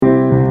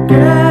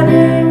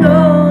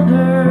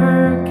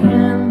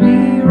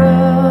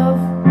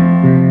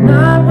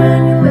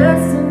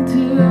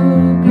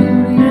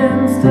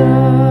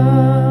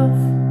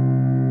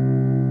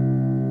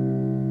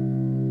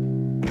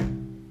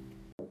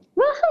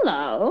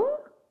Hello.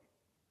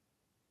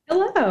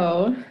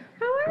 Hello.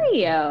 How are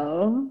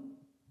you?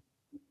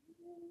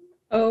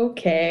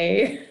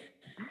 Okay.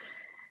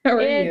 How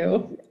are It's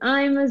you?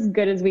 I'm as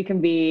good as we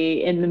can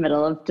be in the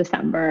middle of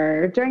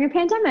December during a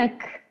pandemic.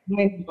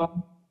 I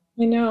know.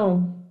 I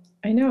know.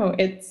 I know.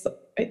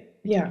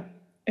 Yeah.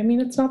 I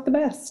mean, it's not the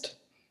best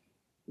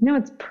No,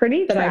 it's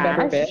pretty that I've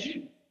ever trash.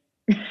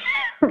 been.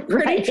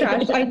 Pretty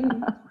trash. Right.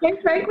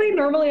 Quite frankly,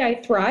 normally I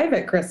thrive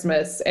at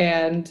Christmas,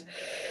 and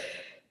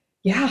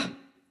yeah,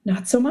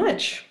 not so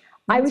much.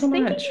 I Not was so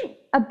much. thinking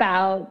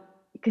about,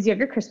 because you have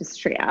your Christmas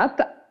tree up,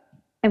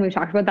 and we've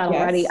talked about that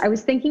already. Yes. I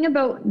was thinking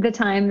about the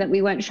time that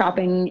we went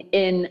shopping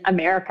in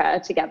America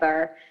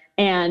together,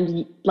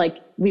 and like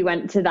we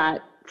went to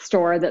that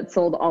store that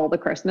sold all the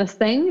Christmas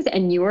things,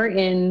 and you were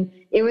in,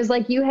 it was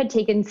like you had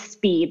taken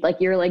speed. Like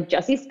you're like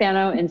Jesse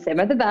Spano in Saved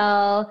by the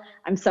Bell.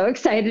 I'm so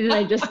excited and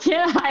I just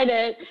can't hide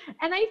it.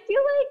 And I feel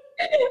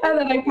And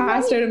then I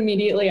passed like out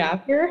immediately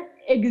after.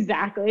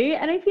 exactly.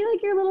 And I feel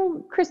like your little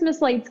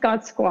Christmas lights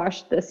got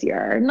squashed this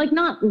year. And like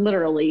not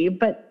literally,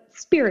 but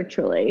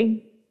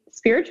spiritually.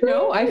 Spiritually?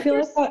 No, I Like feel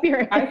your like that.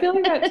 spirit. I feel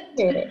like that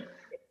too.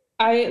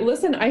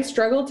 I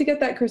struggled to get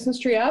that Christmas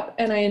tree up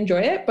and I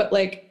enjoy it, but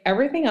like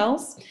everything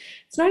else,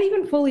 it's not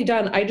even fully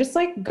done. I just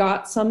like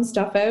got some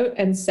stuff out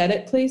and set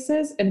it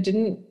places and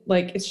didn't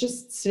like it's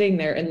just sitting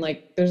there, and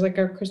like there's like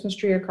a Christmas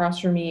tree across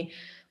from me,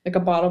 like a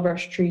bottle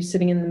brush tree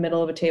sitting in the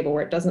middle of a table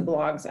where it doesn't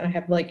belong, and I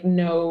have like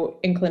no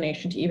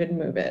inclination to even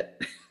move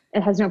it.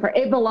 It has no part.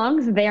 It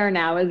belongs there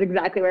now is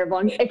exactly where it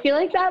belongs. I feel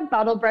like that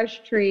bottle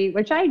brush tree,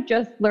 which I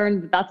just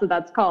learned that that's what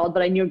that's called,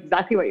 but I knew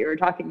exactly what you were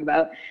talking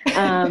about.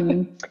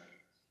 Um,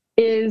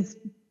 is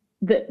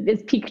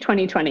is peak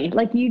 2020.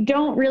 Like you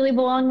don't really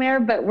belong there,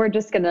 but we're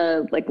just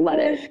gonna like let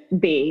it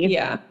be.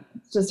 Yeah,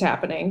 it's just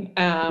happening.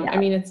 I Yeah.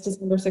 mean, it's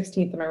December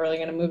 16th. Am I really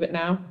gonna move it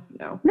now?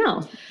 No.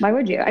 No, why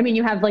would you? I mean,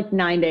 you have like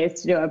 9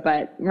 days to do it,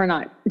 but we're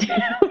not. We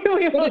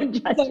But won't it's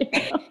judge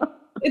like you.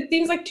 it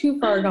seems like too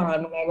far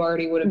gone when I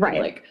already would have been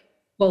Right. like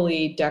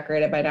fully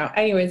decorated by now.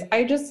 Anyways,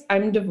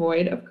 I'm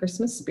devoid of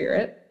Christmas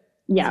spirit,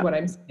 is Yeah. what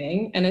I'm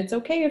saying. And it's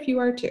okay if you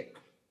are too.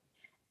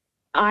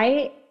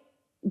 I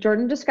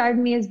Jordan described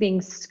me as being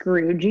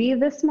Scroogey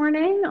this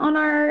morning on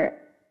our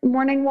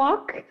morning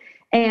walk.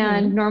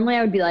 And Mhm. normally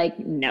I would be like,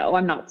 no,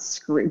 I'm not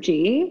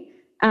Scroogey.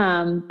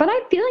 But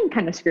I'm feeling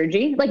kind of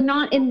Scroogey, like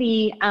not in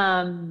the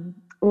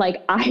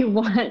like I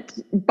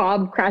want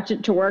Bob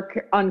Cratchit to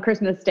work on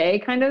Christmas Day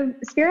kind of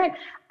spirit.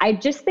 I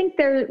just think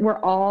we've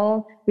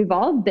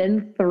all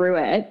been through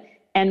it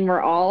and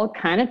we're all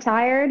kind of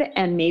tired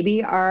and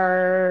maybe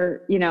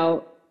our,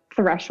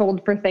 threshold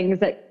for things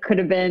that could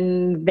have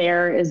been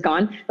there is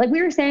gone. Like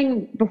we were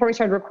saying before we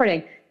started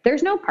recording,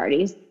 there's no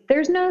parties,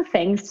 there's no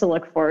things to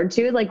look forward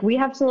to. Like we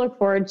have to look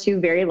forward to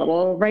very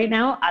little right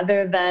now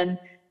other than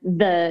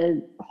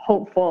the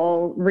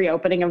hopeful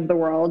reopening of the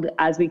world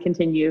as we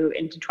continue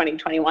into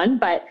 2021.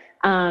 But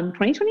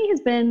 2020 has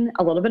been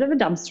a little bit of a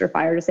dumpster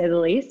fire to say the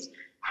least.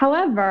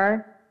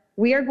 However,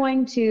 we are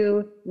going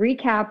to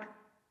recap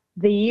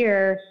the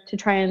year to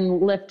try and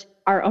lift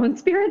our own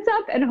spirits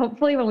up. And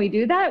hopefully when we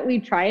do that, we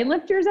try and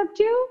lift yours up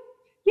too.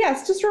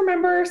 Yes, just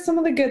remember some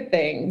of the good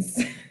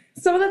things.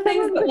 Some of the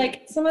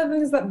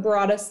things that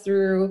brought us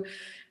through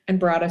and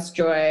brought us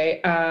joy.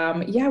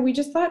 Yeah, we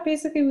just thought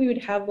basically we would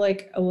have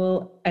like a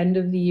little end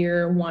of the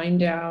year wind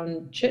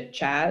down chit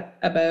chat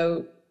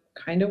about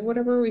kind of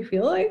whatever we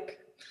feel like.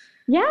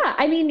 Yeah,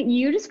 I mean,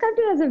 you described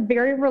it as a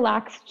very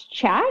relaxed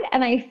chat,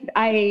 and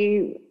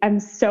I am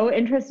so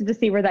interested to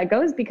see where that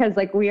goes because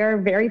like we are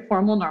very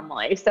formal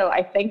normally. So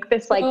I think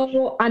this like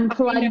So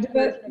unplugged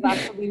version of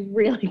us will be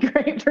really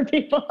great for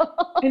people.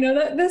 I know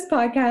that this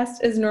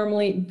podcast is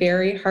normally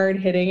very hard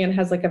hitting and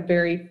has like a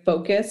very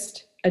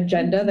focused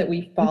agenda that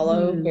we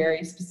follow Mhm.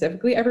 very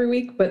specifically every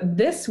week. But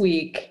this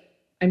week,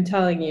 I'm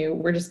telling you,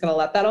 we're just going to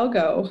let that all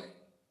go.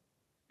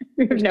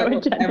 We have We're no talking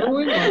agenda. whatever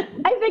we want.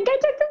 I think I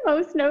took the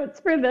most notes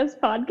for this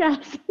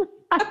podcast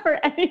for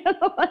any of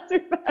the ones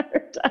we've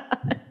ever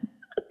done.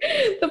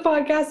 The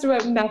podcast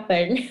about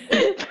nothing.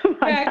 The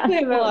I actually podcast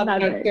have a about lot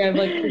of notes nothing.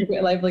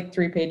 here. I have like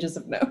 3 pages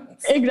of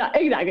notes.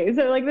 Exactly.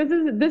 So like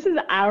this is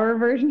our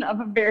version of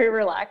a very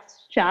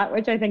relaxed chat,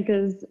 which I think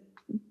is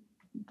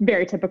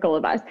very typical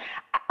of us.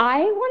 I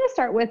want to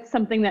start with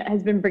something that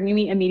has been bringing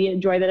me immediate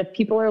joy that if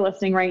people are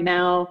listening right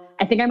now,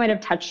 I think I might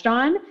have touched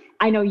on.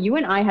 I know you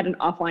and I had an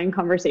offline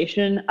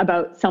conversation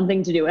about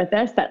something to do with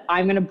this that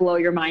I'm going to blow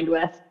your mind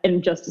with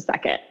in just a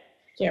second.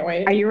 Can't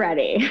wait. Are you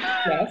ready?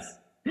 Yes.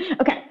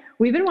 Okay.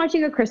 We've been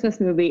watching a Christmas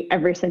movie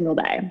every single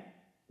day.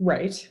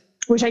 Right.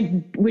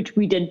 Which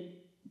we did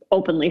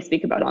openly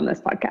speak about on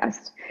this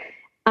podcast.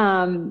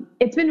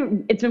 It's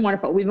been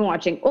wonderful. We've been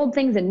watching old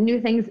things and new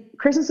things.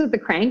 Christmas with the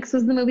Cranks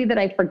was the movie that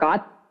I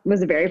forgot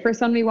was the very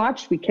first one we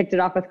watched. We kicked it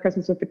off with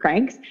Christmas with the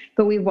Cranks,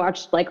 but we've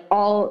watched like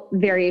all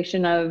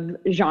variation of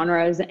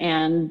genres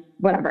and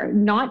whatever.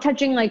 Not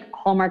touching like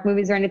Hallmark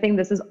movies or anything.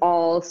 This is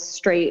all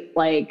straight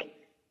like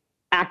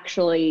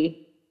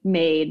actually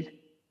made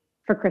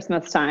for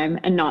Christmas time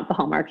and not the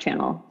Hallmark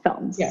Channel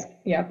films. Yeah.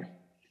 Yeah.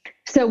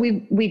 So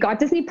we got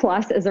Disney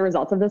Plus as a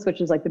result of this,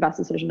 which is like the best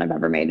decision I've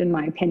ever made in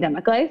my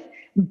pandemic life.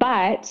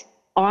 But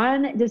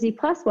on Disney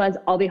Plus was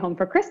I'll Be Home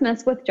for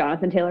Christmas with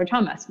Jonathan Taylor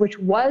Thomas, which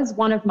was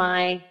one of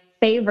my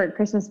favorite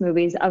Christmas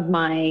movies of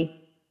my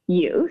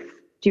youth.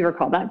 Do you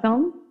recall that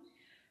film?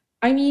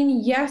 I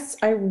mean, yes,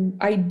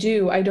 I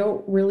do. I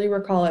don't really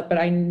recall it, but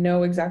I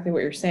know exactly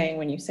what you're saying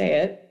when you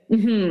say it.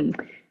 Mm-hmm.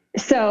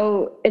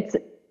 So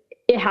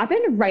it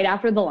happened right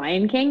after The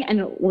Lion King,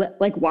 and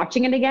like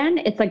watching it again,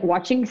 it's like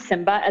watching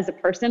Simba as a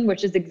person,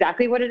 which is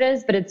exactly what it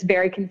is, but it's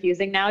very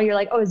confusing now. You're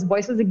like, oh, his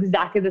voice was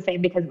exactly the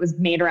same because it was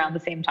made around the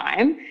same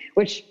time,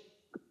 which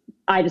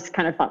I just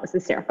kind of thought was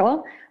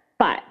hysterical.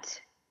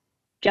 But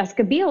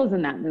Jessica Biel is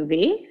in that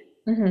movie.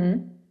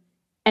 Mm-hmm.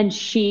 And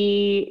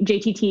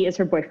JTT is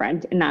her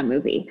boyfriend in that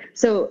movie.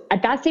 So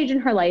at that stage in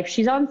her life,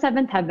 she's on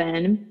Seventh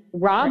Heaven.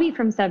 Robbie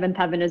from Seventh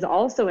Heaven is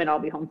also in I'll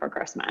Be Home for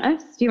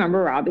Christmas. Do you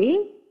remember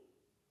Robbie?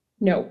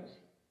 No.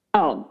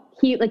 Oh,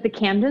 he like the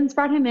Camdens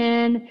brought him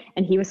in,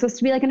 and he was supposed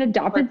to be like an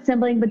adopted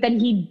sibling, but then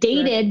he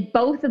dated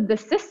both of the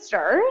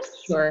sisters.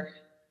 Sure.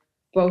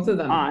 Both of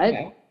them. Odd.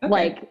 Okay.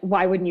 Like,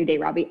 why wouldn't you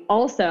date Robbie?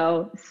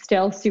 Also,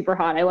 still super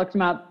hot. I looked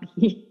him up.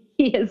 He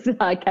has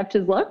kept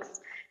his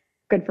looks.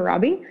 Good for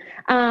Robbie.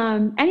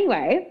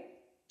 Anyway,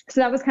 so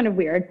that was kind of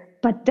weird.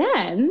 But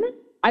then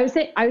I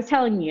was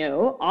telling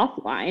you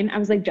offline, I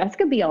was like,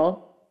 Jessica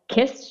Biel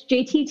kissed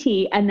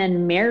JTT and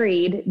then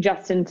married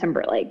Justin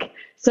Timberlake.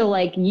 So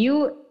like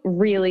you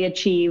really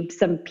achieved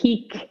some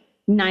peak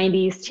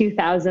 90s,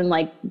 2000,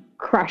 like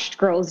crushed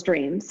girls'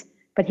 dreams.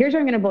 But here's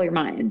where I'm going to blow your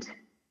mind.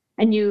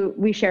 And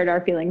we shared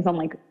our feelings on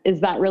like, is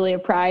that really a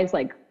prize?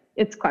 Like,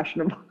 it's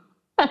questionable.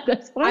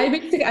 I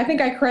think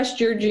I crushed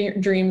your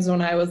dreams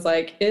when I was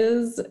like,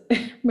 is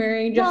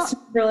marrying Justin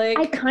Timberlake?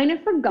 I kind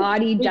of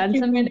forgot he'd done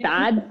some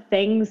bad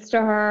things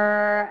to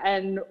her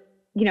and,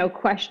 you know,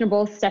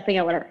 questionable stepping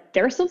out, whatever.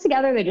 They're still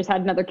together. They just had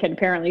another kid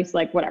apparently. So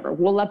like, whatever,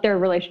 we'll let their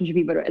relationship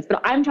be what it is.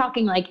 But I'm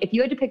talking like, if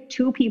you had to pick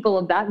two people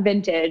of that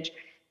vintage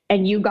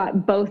and you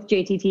got both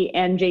JTT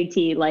and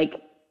JT,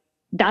 like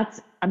that's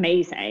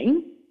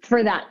amazing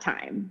for that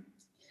time.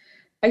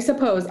 I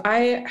suppose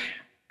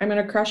I'm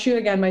going to crush you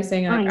again by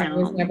saying I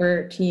was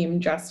never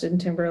team Justin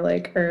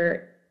Timberlake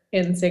or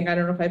NSYNC. I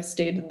don't know if I've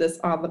stated this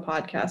on the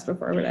podcast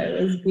before, but I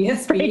was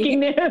BSB. Breaking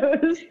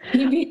news.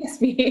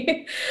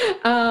 BSB.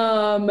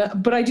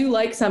 But I do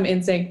like some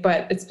NSYNC,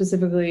 but it's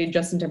specifically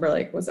Justin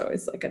Timberlake was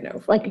always like a no.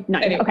 Like, no,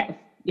 anyway, okay.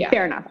 Yeah.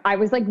 Fair enough. I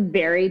was like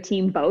very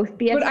team both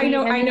BSB. But I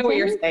know what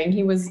you're saying.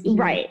 He was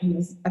right. He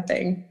was a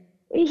thing.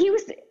 He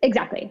was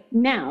exactly.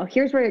 Now,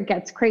 here's where it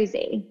gets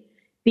crazy.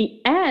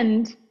 The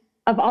end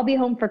of I'll Be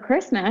Home for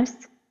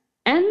Christmas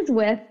ends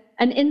with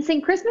an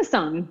NSYNC Christmas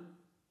song.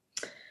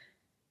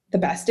 The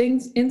best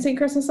NSYNC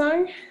Christmas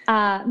song?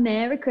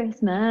 Merry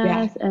Christmas.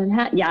 Yeah.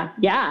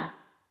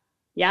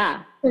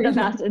 And the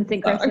best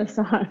NSYNC Christmas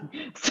song.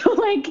 So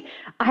like,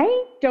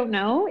 I don't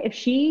know if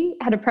she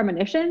had a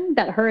premonition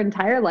that her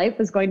entire life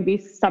was going to be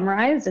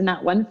summarized in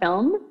that one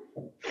film.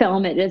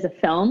 It is a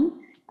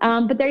film.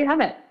 But there you have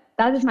it.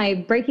 That is my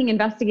breaking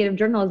investigative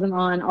journalism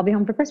on I'll Be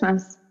Home for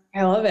Christmas.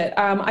 I love it.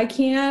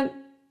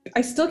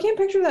 I still can't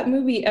picture that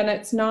movie, and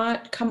it's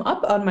not come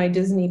up on my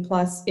Disney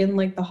Plus in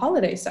like the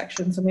holiday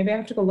section. So maybe I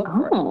have to go look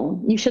for it.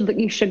 Oh, you should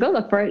go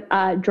look for it.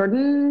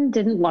 Jordan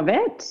didn't love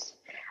it.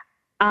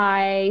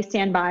 I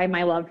stand by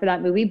my love for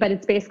that movie, but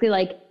it's basically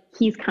like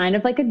he's kind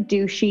of like a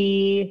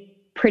douchey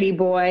pretty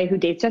boy who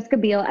dates Jessica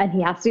Biel, and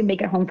he has to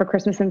make it home for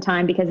Christmas in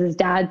time because his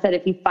dad said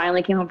if he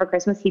finally came home for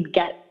Christmas, he'd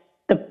get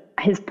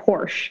his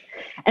Porsche.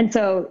 And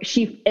so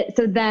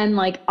then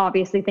like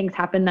obviously things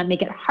happen that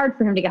make it hard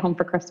for him to get home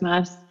for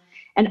Christmas.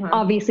 And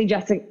obviously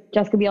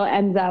Jessica Biel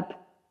ends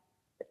up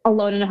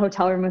alone in a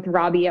hotel room with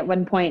Robbie at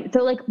one point.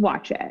 So like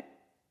watch it.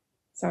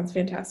 Sounds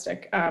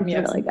fantastic. It's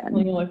really good. I'm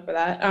gonna look for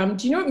that.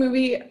 Do you know what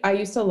movie I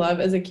used to love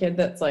as a kid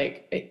that's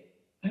like,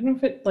 I don't know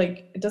if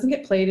it doesn't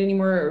get played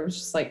anymore or it was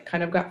just like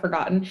kind of got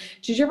forgotten.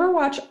 Did you ever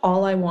watch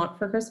All I Want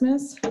for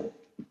Christmas?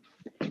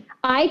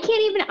 I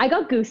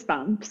got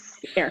goosebumps,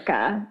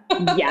 Erica.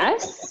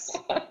 Yes.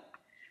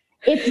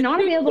 It's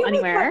not available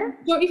anywhere.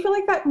 Don't you feel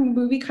like that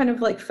movie kind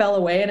of like fell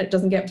away and it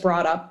doesn't get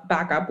brought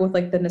back up with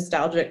like the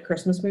nostalgic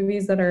Christmas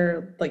movies that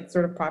are like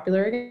sort of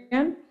popular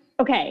again?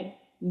 Okay.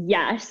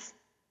 Yes.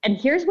 And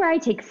here's where I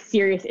take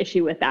serious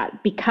issue with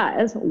that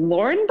because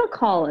Lauren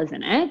Bacall is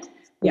in it.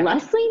 Yeah.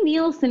 Leslie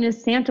Nielsen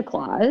is Santa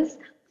Claus.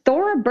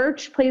 Thora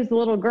Birch plays the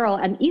little girl,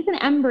 and Ethan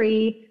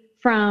Embry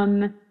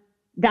from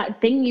That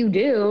Thing You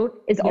Do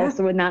is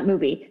also in that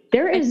movie.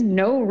 There is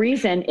no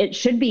reason it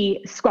should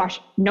be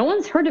squashed. No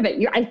one's heard of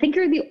it. I think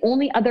you're the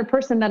only other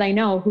person that I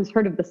know who's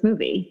heard of this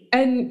movie.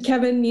 And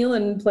Kevin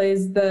Nealon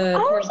plays the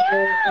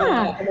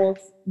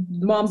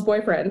mom's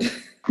boyfriend.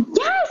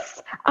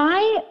 Yes.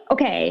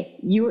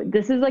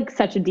 This is like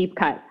such a deep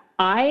cut.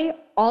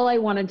 All I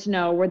wanted to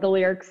know were the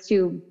lyrics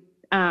to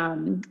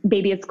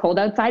Baby It's Cold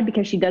Outside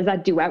because she does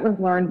that duet with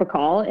Lauren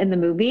Bacall in the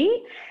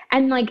movie.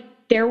 And like,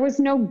 there was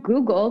no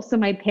Google, so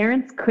my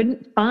parents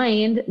couldn't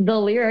find the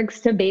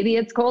lyrics to Baby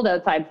It's Cold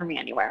Outside for me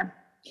anywhere.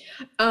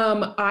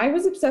 I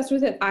was obsessed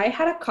with it. I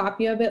had a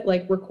copy of it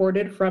like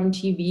recorded from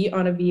TV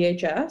on a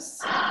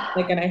VHS,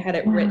 like, and I had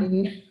it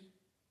written.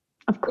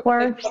 Of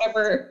course. Like,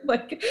 whatever,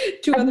 like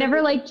two I've other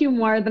never liked you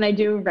more than I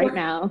do right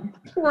now.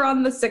 we're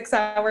on the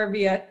 6-hour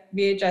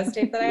VHS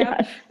tape that I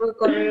have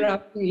recorded it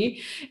off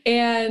TV.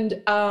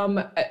 And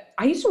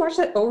I used to watch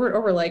that over and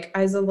over, like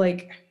as a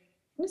like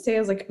I'm gonna say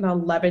as like an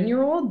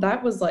 11-year-old.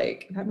 That was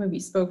like that movie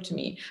spoke to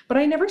me. But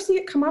I never see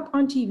it come up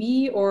on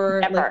TV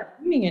or like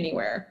streaming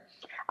anywhere.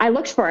 I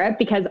looked for it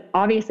because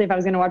obviously if I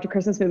was going to watch a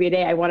Christmas movie a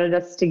day, I wanted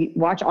us to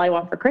watch All I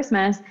Want for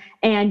Christmas.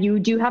 And you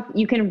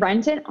can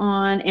rent it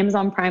on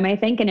Amazon Prime, I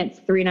think, and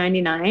it's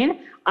 $3.99.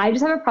 I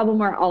just have a problem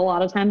where a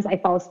lot of times I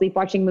fall asleep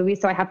watching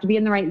movies. So I have to be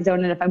in the right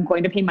zone. And if I'm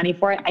going to pay money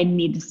for it, I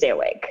need to stay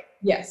awake.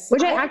 Yes.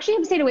 Which I actually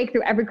have stayed awake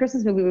through every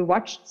Christmas movie we've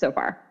watched so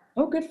far.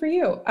 Oh, good for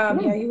you.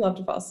 Yeah, you love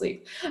to fall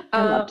asleep.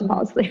 I love to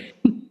fall asleep.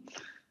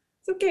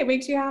 It's okay. It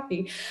makes you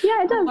happy.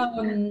 Yeah, it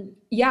does.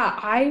 Yeah,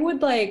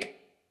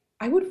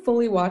 I would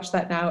fully watch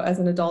that now as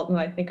an adult, and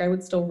I think I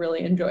would still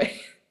really enjoy it.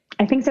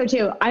 I think so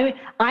too.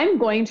 I'm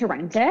going to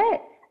rent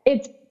it.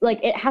 It's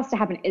like, it has to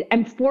happen.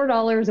 I'm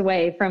 $4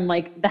 away from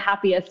like the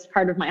happiest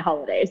part of my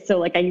holidays. So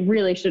like, I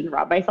really shouldn't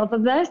rob myself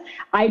of this.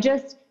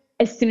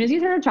 As soon as you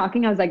started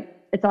talking, I was like,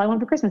 it's All I Want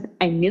for Christmas.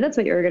 I knew that's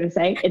what you were going to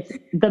say. It's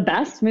the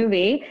best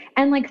movie.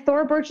 And like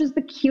Thora Birch is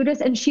the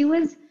cutest. And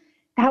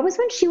that was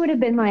when she would have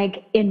been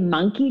like in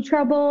Monkey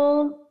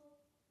Trouble.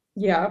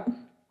 Yeah.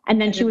 And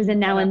then she was in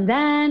Now and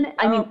Then.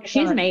 I mean,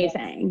 she's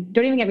amazing.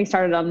 Don't even get me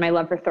started on my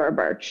love for Thora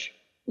Birch.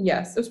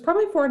 Yes. It was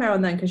probably For Now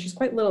and Then because she's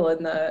quite little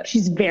in the...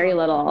 She's very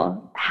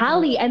little.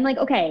 Hallie. And like,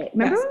 okay,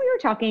 remember when we were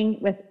talking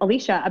with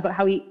Alicia about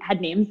how we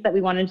had names that we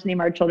wanted to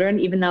name our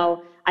children, even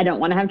though I don't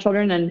want to have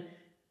children and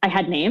I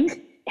had names?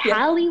 Yeah.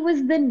 Hallie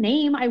was the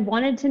name I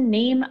wanted to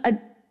name a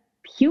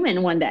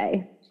human one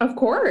day. Of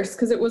course.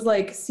 Because it was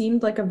like,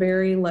 seemed like a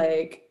very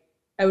like...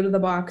 out of the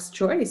box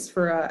choice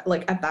for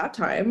like at that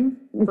time.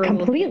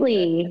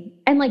 Completely.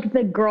 And like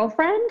the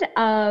girlfriend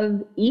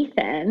of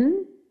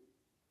Ethan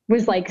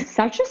was like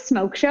such a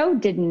smoke show,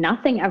 did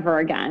nothing ever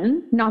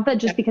again. Not that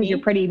just because you're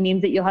pretty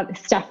means that you'll have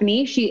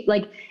Stephanie. She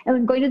like,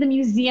 and going to the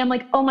museum,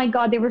 like, oh my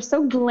God, they were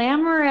so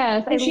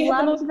glamorous. I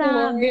loved them.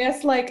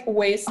 Glorious, like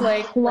waist,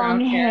 like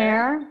long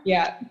hair.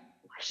 Yeah.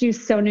 She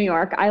was so New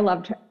York. I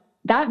loved her.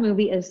 That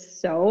movie is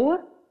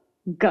so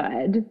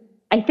good.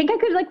 I think I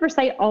could like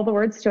recite all the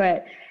words to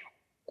it.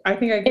 I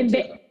think I could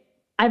too.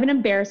 I have an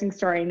embarrassing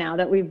story now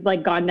that we've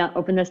like gone to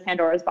open this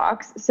Pandora's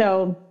box.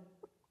 So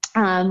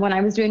when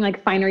I was doing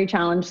like Finery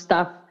Challenge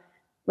stuff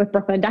with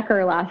Brooklyn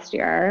Decker last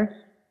year,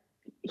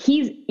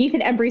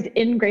 Ethan Embry's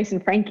in Grace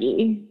and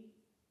Frankie.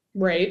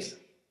 Right.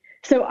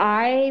 So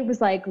I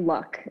was like,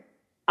 look,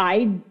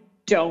 I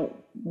don't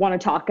want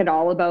to talk at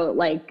all about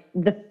like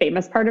the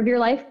famous part of your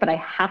life, but I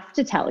have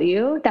to tell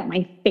you that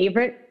my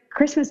favorite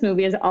Christmas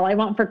movie is All I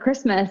Want for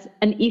Christmas,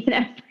 and Ethan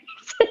Embry.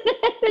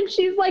 And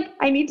she's like,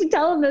 I need to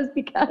tell him this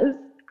because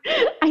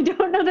I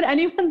don't know that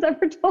anyone's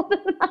ever told him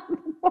that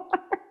before.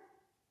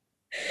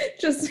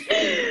 Just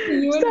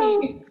you and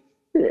me.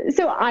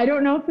 So I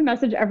don't know if the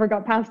message ever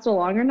got passed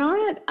along or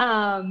not.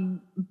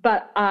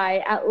 But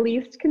I at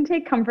least can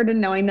take comfort in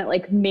knowing that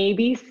like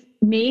maybe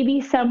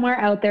somewhere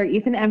out there,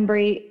 Ethan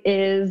Embry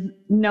is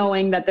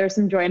knowing that there's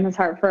some joy in his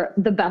heart for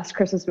the best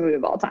Christmas movie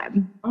of all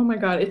time. Oh my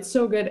God, it's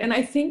so good. And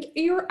I think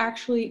you're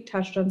actually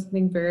touched on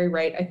something very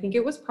right. I think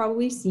it was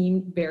probably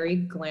seemed very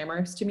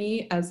glamorous to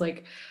me as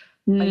like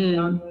a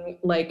young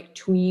like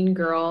tween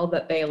girl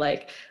that they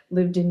like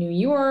lived in New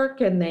York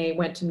and they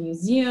went to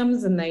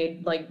museums and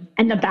they like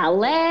and the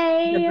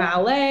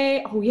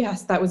ballet. Oh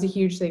yes, that was a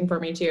huge thing for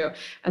me too.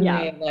 And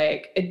they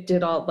like it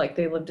did all like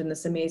they lived in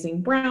this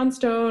amazing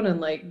brownstone and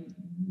like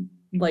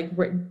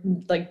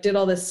did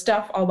all this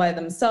stuff all by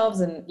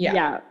themselves. And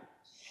yeah.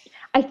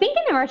 I think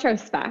in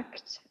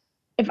retrospect,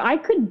 if I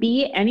could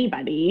be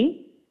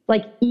anybody,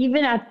 like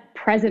even at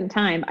present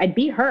time, I'd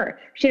be her.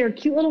 She had her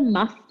cute little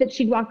muff that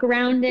she'd walk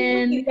around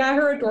in. Yeah,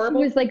 her adorable.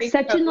 She was like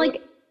such an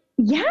like,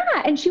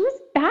 and she was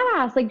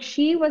badass. Like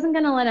she wasn't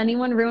going to let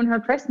anyone ruin her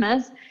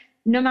Christmas,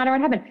 no matter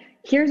what happened.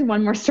 Here's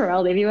one more story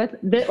I'll leave you with.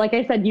 Like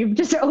I said, you've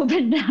just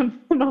opened up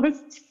the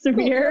most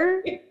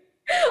severe.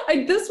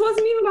 This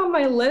wasn't even on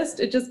my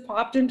list. It just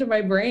popped into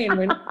my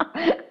brain.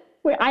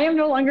 Wait, I am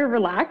no longer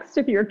relaxed.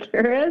 If you're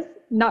curious,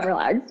 not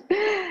relaxed.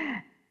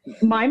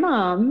 My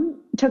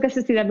mom took us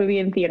to see that movie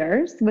in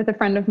theaters with a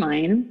friend of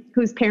mine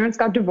whose parents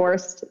got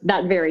divorced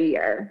that very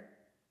year.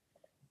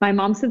 My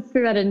mom sits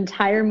through that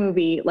entire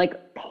movie, like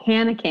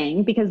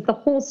panicking because the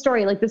whole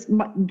story, like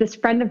this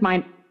friend of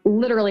mine,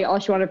 literally all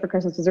she wanted for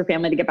Christmas was her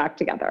family to get back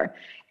together.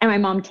 And my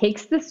mom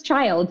takes this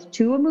child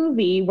to a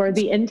movie where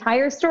the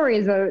entire story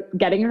is about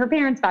getting her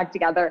parents back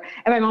together.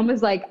 And my mom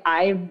was like,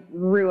 I've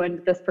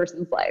ruined this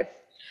person's life.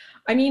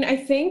 I mean, I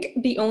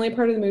think the only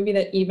part of the movie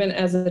that even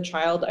as a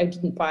child I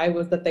didn't buy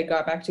was that they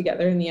got back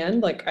together in the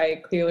end. Like I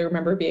clearly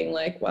remember being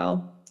like,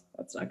 well,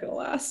 that's not going to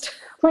last.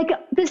 Like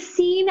the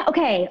scene,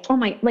 okay, oh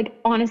my, like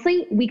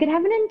honestly, we could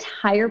have an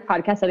entire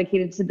podcast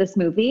dedicated to this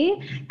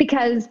movie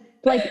because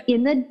like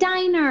in the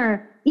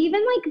diner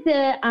Even like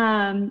the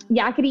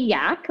yakety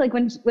yak, like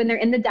when they're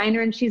in the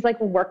diner and she's like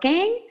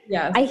working.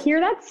 Yes. I hear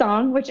that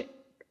song, which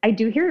I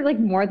do hear like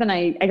more than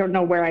I don't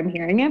know where I'm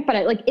hearing it, but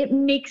it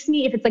makes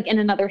me, if it's like in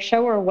another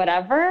show or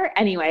whatever.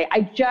 Anyway,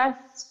 I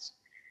just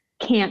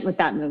can't with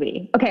that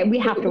movie. Okay, we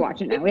have to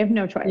watch it now. We have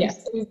no choice.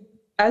 Yes.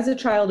 As a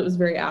child, it was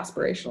very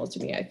aspirational to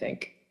me, I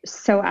think.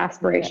 So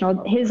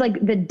aspirational. His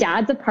like the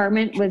dad's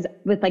apartment was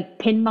with like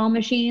pinball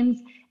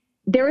machines.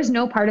 There was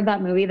no part of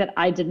that movie that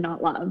I did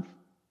not love.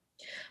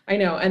 I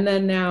know. And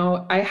then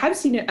now I have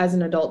seen it as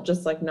an adult,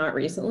 just like not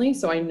recently.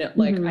 So I know,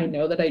 like, I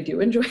know that I do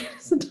enjoy it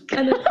as an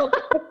adult.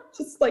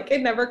 Just like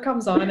it never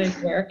comes on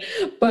anywhere.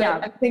 But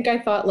I think I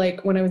thought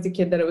like when I was a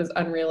kid that it was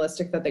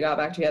unrealistic that they got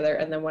back together.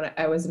 And then when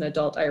I was an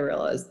adult, I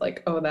realized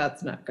like, oh,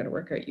 that's not going to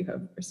work out. You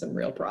have some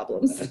real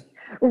problems.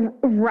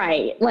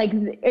 Right. Like,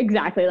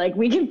 exactly. Like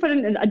we can put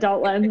an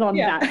adult lens on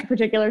that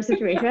particular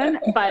situation.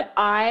 But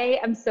I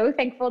am so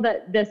thankful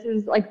that this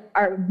is like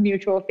our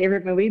mutual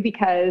favorite movie,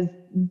 because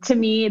to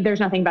me, there's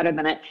nothing better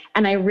than it.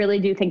 And I really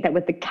do think that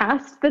with the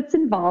cast that's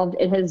involved,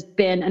 it has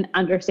been an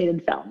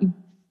understated film.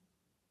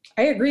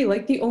 I agree.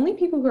 Like the only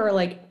people who are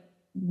like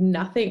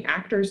nothing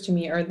actors to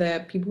me are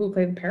the people who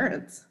play the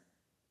parents.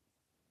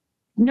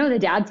 No, the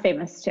dad's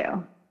famous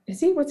too. Is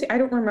he? What's he? I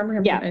don't remember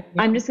him. Yeah,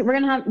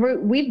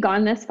 we've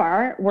gone this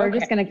far. We're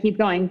just going to keep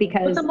going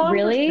because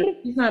really,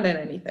 he's not in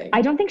anything.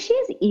 I don't think she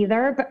is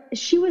either, but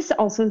she was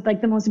also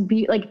like the most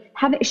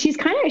she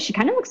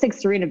kind of looks like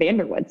Serena van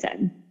der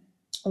Woodsen.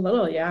 A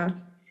little, yeah.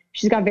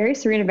 She's got very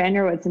Serena van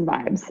der Woodsen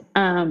vibes.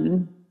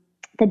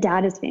 The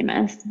dad is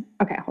famous.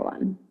 Okay, hold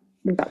on.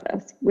 We've got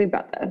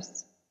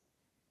this.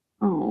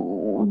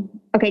 Oh,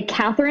 okay.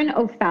 Catherine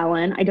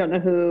O'Fallon. I don't know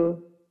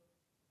who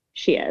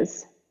she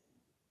is.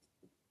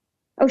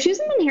 Oh, she was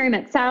in When Harry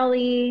Met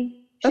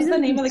Sally. That's the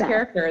name of the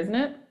character, isn't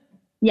it?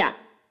 Yeah.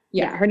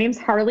 Her name's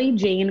Harley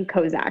Jane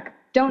Kozak.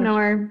 Don't know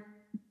her.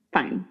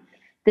 Fine.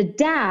 The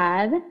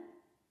dad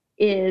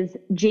is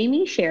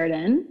Jamie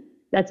Sheridan.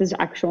 That's his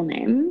actual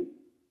name.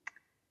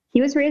 He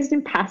was raised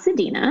in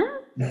Pasadena.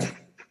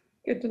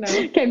 Good to know.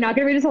 Okay, I'm not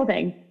going to read his whole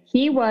thing.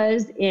 He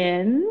was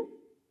in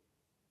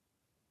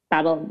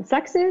Battle of the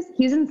Sexes.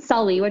 He's in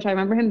Sully, which I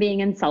remember him being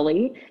in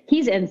Sully.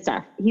 He's in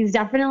stuff. He's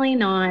definitely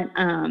not,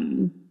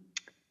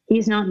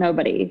 he's not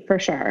nobody for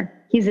sure.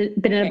 He's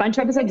been in a bunch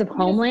of episodes of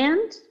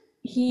Homeland.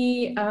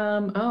 He,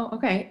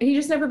 okay. He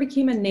just never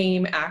became a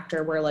name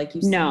actor where like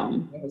you see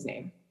his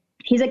name.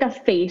 He's like a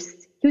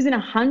face. He was in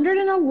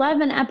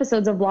 111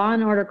 episodes of Law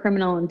and Order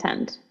Criminal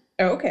Intent.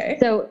 Okay.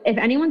 So if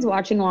anyone's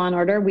watching Law and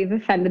Order, we've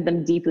offended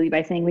them deeply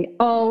by saying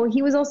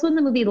he was also in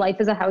the movie Life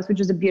is a House, which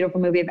is a beautiful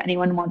movie if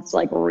anyone wants to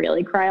like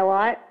really cry a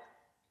lot.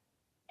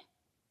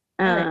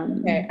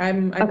 Okay.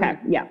 Okay.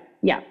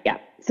 Yeah.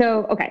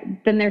 So, okay.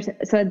 Then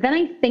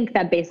I think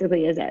that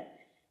basically is it.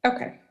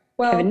 Okay.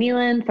 Well, Kevin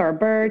Nealon, Thora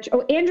Birch.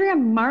 Oh, Andrea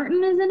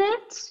Martin is in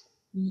it.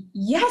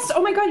 Yes.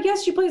 Oh my God.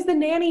 Yes. She plays the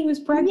nanny who's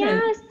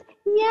pregnant.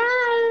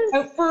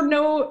 Yes. For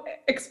no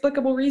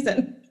explicable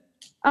reason.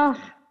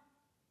 Oh,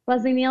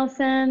 Leslie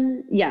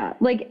Nielsen. Yeah.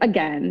 Like,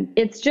 again,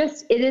 it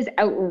is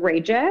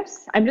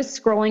outrageous. I'm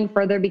just scrolling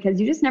further because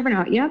you just never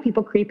know. You know,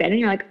 people creep in and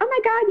you're like, oh my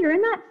God, you're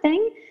in that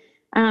thing.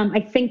 I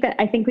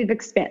think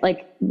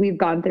we've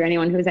gone through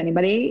anyone who's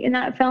anybody in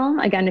that film.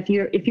 Again, if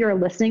you're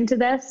listening to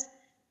this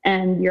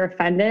and you're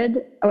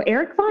offended. Oh,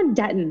 Eric Von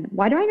Detten.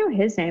 Why do I know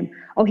his name?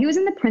 Oh, he was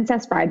in The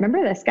Princess Bride.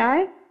 Remember this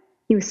guy?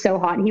 He was so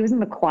hot. He was in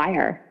the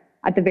choir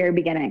at the very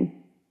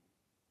beginning.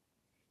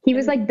 He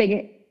was like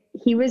big.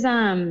 He was,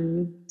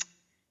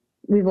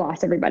 we've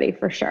lost everybody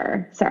for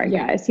sure. Sorry,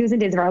 guys. He was in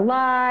Days of Our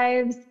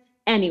Lives.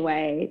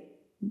 Anyway,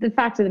 the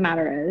fact of the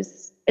matter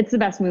is, it's the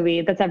best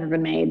movie that's ever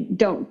been made.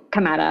 Don't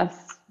come at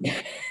us.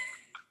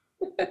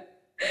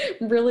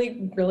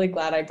 Really, really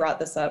glad I brought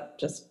this up.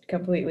 Just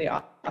completely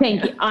off.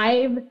 Thank you.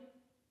 I've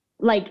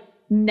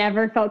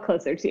never felt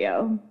closer to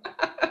you.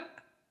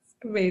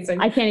 Amazing.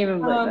 I can't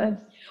even believe it.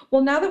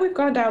 Well, now that we've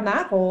gone down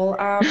that hole,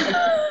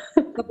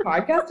 the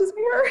podcast is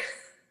here.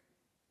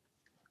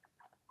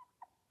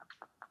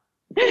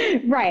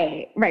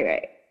 Right. All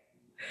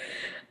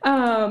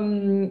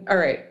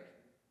right.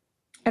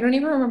 I don't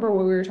even remember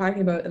what we were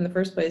talking about in the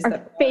first place.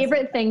 Our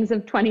favorite things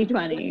of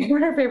 2020.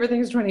 What are our favorite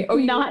things of 2020? Oh,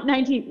 not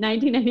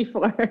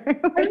 1994.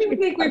 I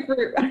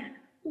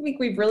don't think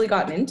we've really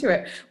gotten into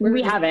it.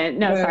 We haven't.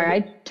 No, sorry. I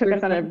took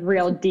us on a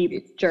real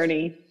deep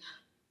journey.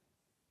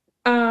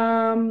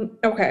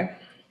 Okay.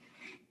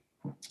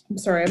 I'm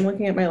sorry. I'm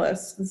looking at my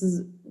list. This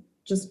is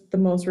just the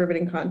most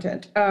riveting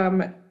content.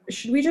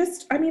 Should we I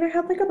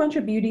had like a bunch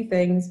of beauty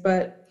things,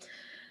 but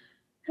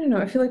I don't know.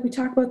 I feel like we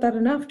talk about that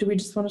enough. Do we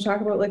just want to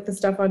talk about like the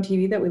stuff on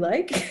TV that we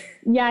like?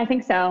 Yeah, I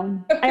think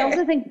so. Okay. I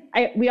also think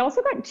we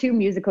also got 2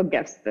 musical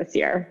gifts this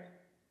year.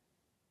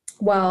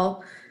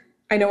 Well,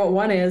 I know what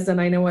one is and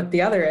I know what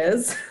the other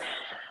is.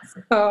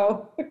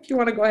 So if you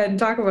want to go ahead and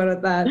talk about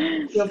it,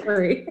 then feel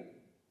free.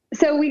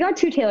 So we got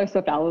 2 Taylor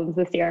Swift albums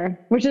this year,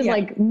 which is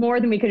like more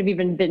than we could have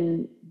even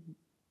been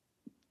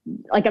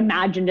like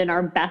imagined in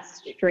our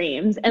best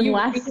dreams.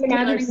 Unless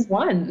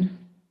one.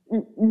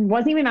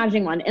 wasn't even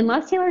imagining one.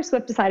 Unless Taylor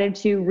Swift decided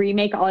to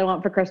remake All I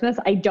Want for Christmas,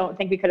 I don't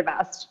think we could have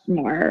asked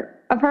more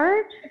of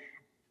her.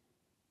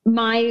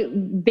 My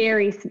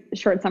very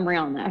short summary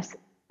on this: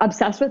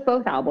 obsessed with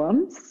both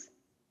albums.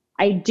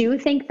 I do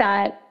think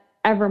that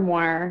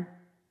Evermore,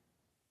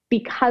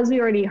 because we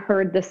already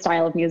heard this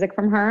style of music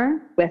from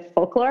her with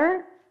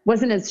Folklore,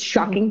 wasn't as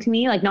shocking to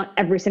me. Like, not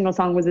every single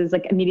song was as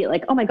like immediate,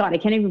 like, oh my God, I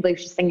can't even believe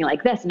she's singing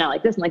like this and not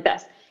like this and like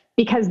this,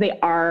 because they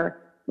are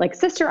like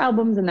sister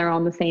albums and they're all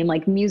in the same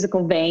like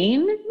musical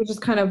vein. Which is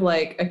kind of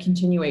like a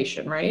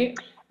continuation, right?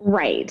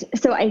 Right.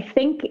 So I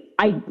think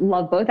I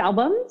love both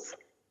albums,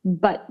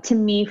 but to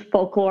me,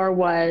 Folklore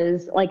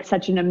was like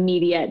such an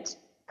immediate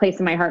place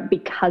in my heart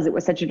because it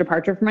was such a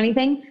departure from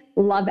anything.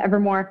 Love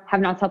Evermore,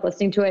 have not stopped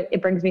listening to it.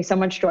 It brings me so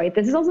much joy.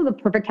 This is also the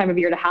perfect time of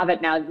year to have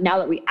it now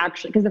that we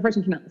actually, because the first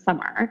one came out in the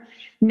summer.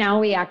 Now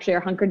we actually are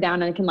hunkered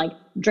down and can like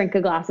drink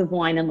a glass of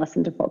wine and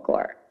listen to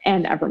Folklore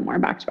and Evermore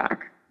back to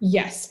back.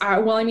 Yes.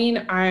 Well, I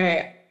mean,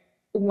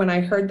 when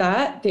I heard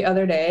that the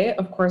other day,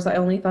 of course, I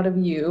only thought of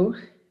you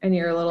and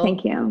your little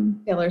Thank you.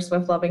 Taylor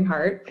Swift loving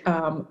heart.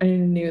 I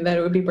knew that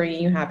it would be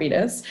bringing you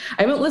happiness.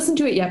 I haven't listened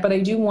to it yet, but I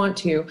do want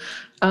to.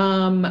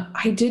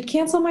 I did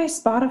cancel my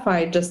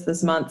Spotify just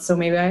this month, so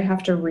maybe I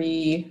have to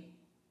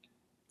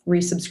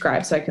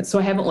resubscribe so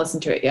I haven't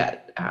listened to it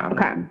yet.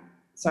 Okay.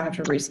 So I have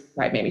to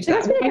resubscribe maybe to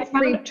That's that. like a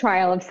free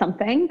trial of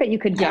something that you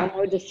could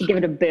download just to give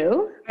it a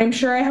boo. I'm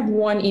sure I have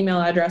one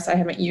email address I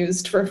haven't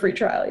used for a free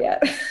trial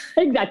yet.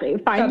 Exactly.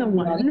 Find the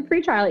one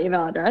free trial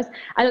email address.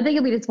 I don't think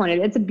you'll be disappointed.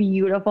 It's a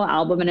beautiful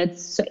album and it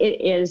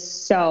is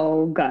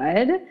so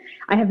good.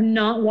 I have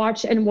not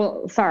watched, and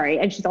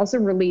she's also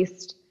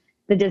released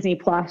the Disney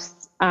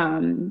Plus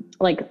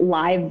like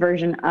live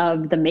version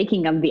of the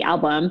making of the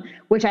album,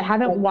 which I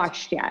haven't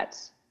watched yet.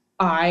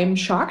 I'm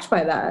shocked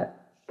by that.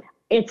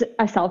 It's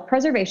a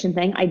self-preservation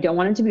thing. I don't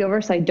want it to be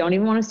over, so I don't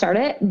even want to start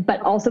it.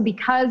 But also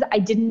because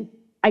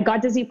I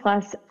got Disney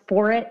Plus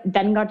for it,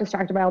 then got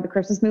distracted by all the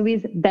Christmas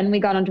movies. Then we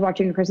got onto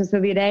watching a Christmas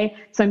movie a day.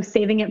 So I'm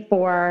saving it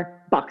for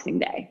Boxing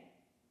Day.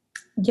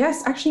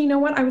 Yes. Actually, you know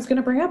what I was going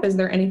to bring up? Is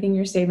there anything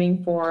you're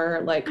saving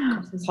for like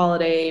Christmas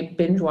holiday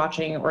binge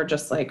watching or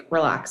just like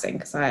relaxing?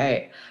 Because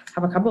I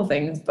have a couple of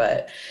things,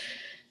 but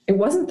it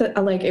wasn't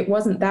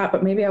that,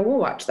 but maybe I will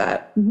watch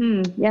that.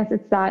 Mm-hmm. Yes,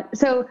 it's that.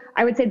 So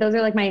I would say those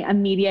are like my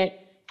immediate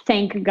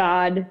thank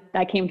God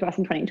that came to us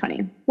in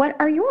 2020. What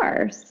are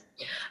yours?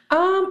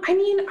 I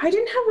mean, I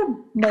didn't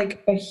have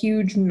a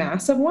huge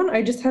massive one.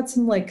 I just had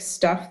some like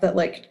stuff that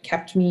like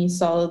kept me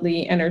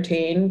solidly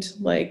entertained,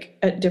 like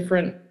at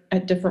different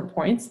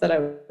points that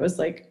I was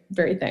like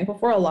very thankful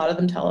for, a lot of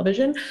them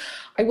television.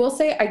 I will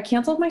say I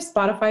canceled my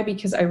Spotify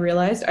because I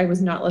realized I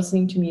was not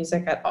listening to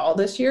music at all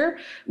this year,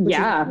 which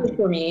is cool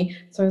for me.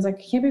 So I was like,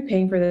 I can't be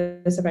paying for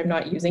this if I'm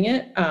not using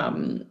it.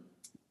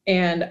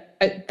 And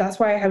that's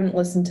why I haven't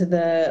listened to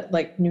the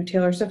like new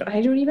Taylor Swift.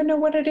 I don't even know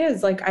what it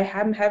is. Like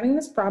I'm having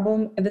this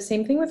problem. The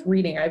same thing with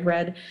reading.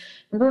 Remember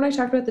when I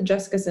talked about the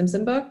Jessica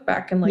Simpson book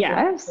back in like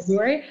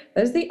February?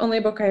 That is the only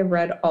book I've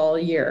read all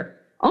year.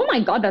 Oh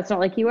my God, that's not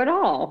like you at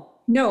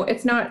all. No,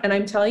 it's not. And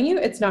I'm telling you,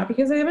 it's not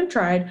because I haven't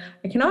tried.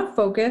 I cannot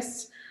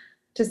focus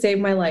to save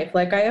my life.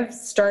 Like I have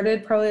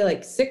started probably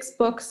like 6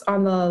 books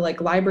on the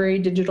like library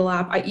digital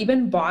app. I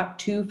even bought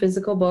 2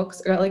 physical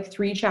books. I got like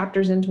 3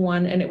 chapters into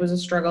one and it was a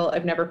struggle.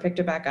 I've never picked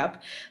it back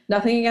up.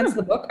 Nothing against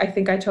the book. I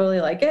think I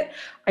totally like it.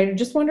 I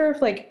just wonder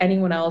if like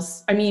anyone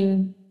else, I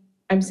mean,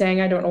 I'm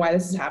saying I don't know why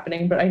this is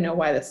happening, but I know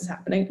why this is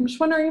happening. I'm just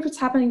wondering if it's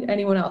happening to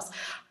anyone else.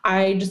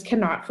 I just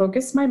cannot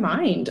focus my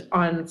mind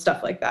on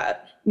stuff like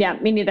that. Yeah,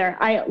 me neither.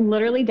 I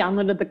literally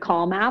downloaded the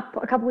Calm app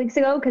a couple weeks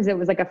ago because it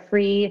was like a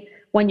free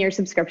 1-year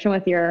subscription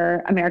with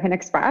your American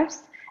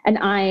Express. And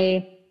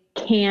I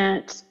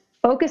can't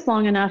focus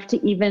long enough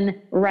to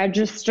even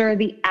register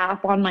the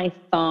app on my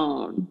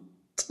phone.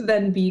 To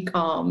then be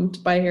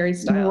calmed by Harry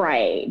Styles.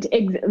 Right.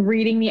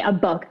 Reading me a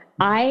book.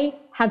 I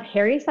have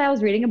Harry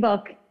Styles reading a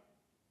book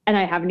and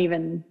I haven't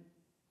even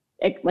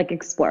like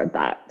explored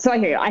that. So I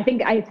hear you. I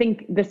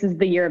think this is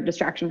the year of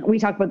distraction. We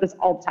talk about this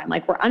all the time.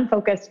 Like we're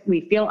unfocused.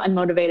 We feel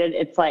unmotivated.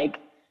 It's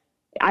like,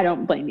 I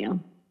don't blame you.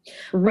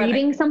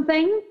 Reading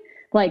something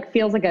like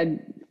feels like a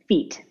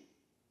feat.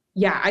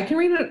 Yeah, I can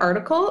read an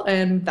article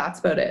and that's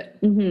about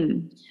it.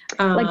 Mm-hmm.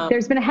 Like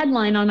there's been a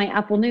headline on my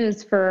Apple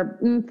News for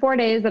 4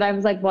 days that I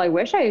was like, well, I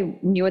wish I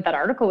knew what that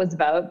article was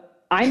about.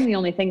 I'm the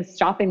only thing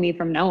stopping me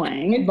from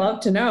knowing. I'd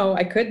love to know.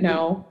 I could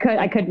know.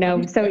 I could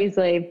know so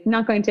easily. I'm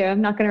not going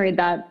to read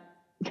that.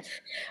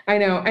 I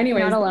know.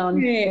 Anyways, not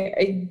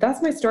alone.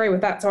 That's my story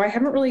with that. So I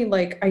haven't even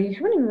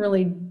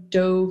really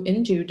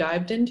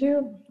dived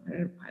into.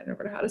 I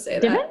don't know how to say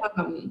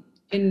that.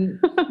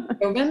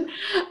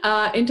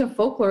 Into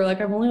Folklore.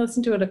 Like I've only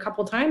listened to it a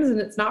couple times and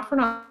it's not for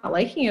not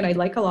liking it. I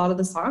like a lot of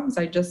the songs.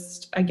 I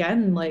just,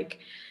 again,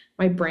 like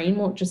my brain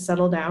won't just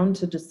settle down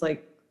to just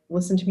like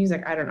listen to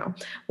music. I don't know.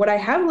 What I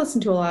have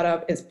listened to a lot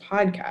of is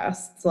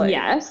podcasts. Like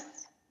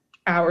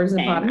hours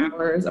upon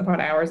hours upon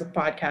hours of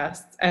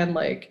podcasts and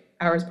like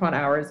hours upon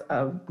hours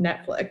of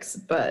Netflix.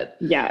 But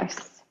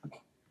yes,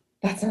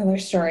 That's another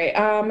story.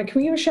 Can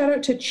we give a shout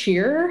out to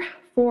Cheer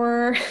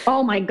for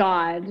Oh my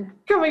God.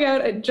 coming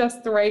out at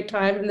just the right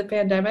time in the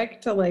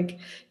pandemic to like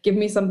give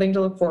me something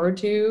to look forward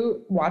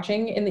to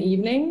watching in the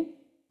evening?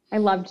 I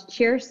loved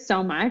Cheers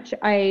so much.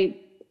 I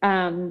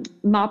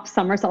mop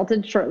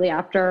somersaulted shortly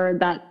after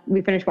that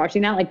we finished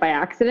watching that, like by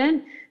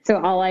accident. So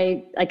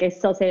I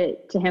still say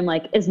to him,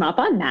 like, is Mop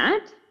on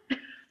that?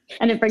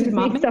 And it brings Did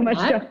Mop me make so much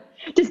that?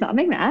 joy. Does Mop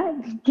make that?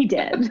 He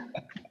did.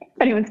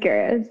 If anyone's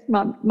curious,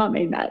 Mop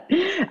made that.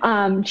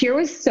 Cheer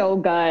was so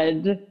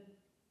good.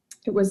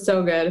 It was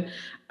so good.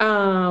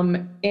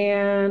 Well,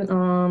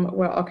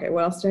 okay,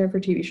 what else do I have for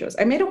TV shows?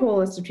 I made a whole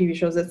list of TV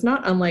shows. It's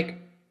not unlike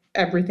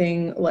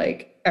everything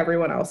like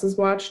everyone else has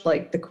watched,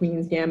 like The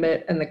Queen's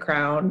Gambit and The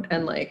Crown,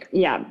 and like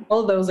Yeah.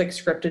 all of those like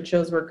scripted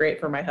shows were great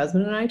for my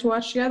husband and I to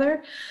watch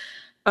together.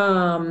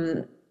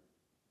 I'm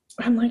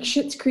like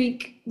Schitt's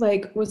Creek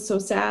like was so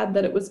sad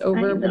that it was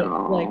over, but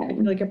I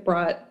feel like it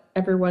brought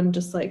everyone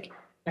just like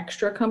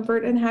extra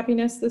comfort and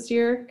happiness this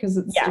year because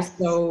it's just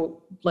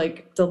so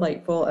like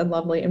delightful and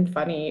lovely and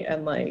funny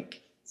and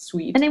like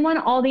sweet. And they won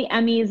all the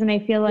Emmys, and I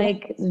feel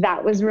like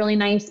that was really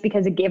nice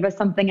because it gave us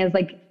something as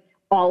like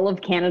all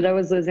of Canada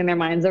was losing their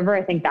minds over.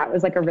 I think that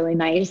was like a really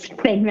nice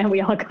thing that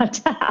we all got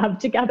to have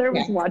together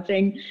was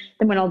watching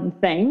them win all the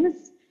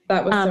things.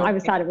 That was I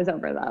was sad it was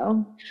over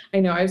though. I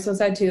know, I was so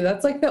sad too.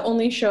 That's like the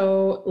only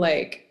show,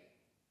 like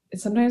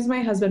sometimes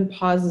my husband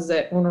pauses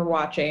it when we're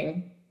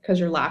watching because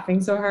you're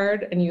laughing so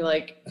hard and you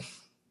like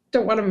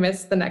don't want to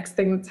miss the next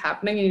thing that's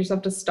happening and you just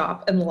have to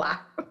stop and laugh.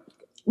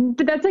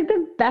 But that's like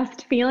the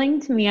best feeling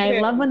to me.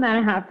 I love when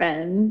that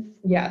happens.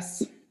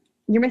 Yes.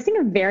 You're missing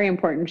a very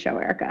important show,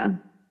 Erica.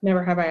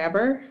 Never Have I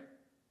Ever?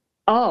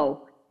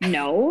 Oh,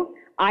 no.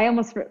 I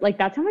almost, like,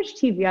 that's how much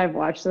TV I've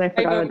watched that I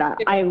forgot about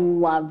that. I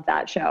love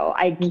that show.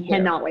 I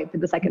cannot wait for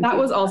the second season.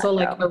 That was also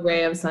like a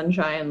ray of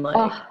sunshine,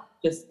 like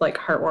just like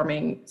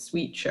heartwarming,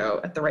 sweet show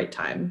at the right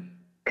time.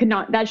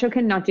 That show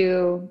could not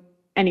do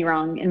any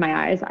wrong in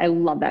my eyes. I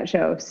love that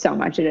show so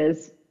much. It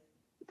is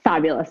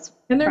fabulous.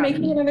 And they're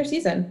making another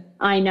season.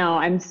 I know.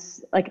 I'm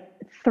like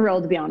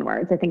thrilled beyond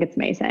words. I think it's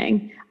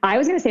amazing. I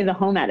was going to say The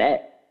Home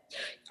Edit.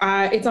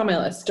 It's on my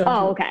list.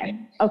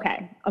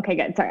 Okay,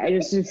 good. Sorry, I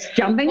was just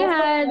jumping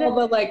ahead. All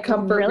the like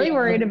comfort. Really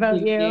worried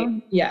about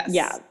you. Yes.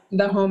 Yeah.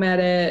 The Home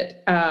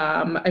Edit.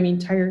 I mean,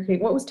 Tiger King.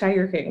 What was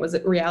Tiger King? Was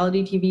it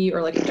reality TV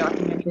or like a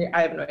documentary?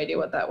 I have no idea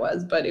what that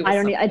was, but it was. I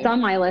don't. It's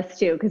on my list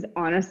too because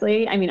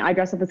honestly, I mean, I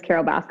dressed up as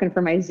Carol Baskin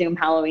for my Zoom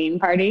Halloween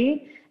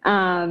party.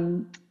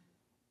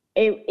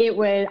 It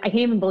was. I can't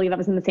even believe that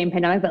was in the same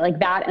pandemic, but like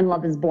that and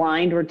Love Is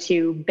Blind were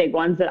two big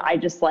ones that I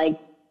just like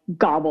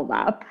gobbled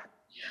up.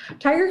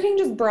 Tiger King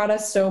just brought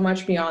us so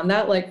much beyond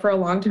that. Like for a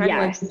long time,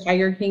 like the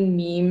Tiger King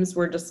memes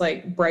were just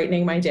like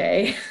brightening my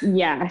day.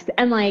 Yes.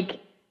 And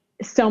like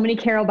so many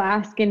Carol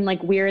Baskin,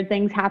 like weird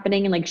things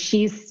happening. And like,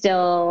 she's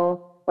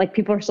still like,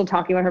 people are still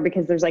talking about her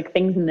because there's like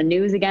things in the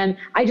news again.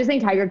 I just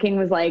think Tiger King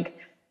was like,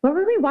 what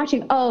were we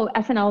watching? Oh,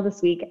 SNL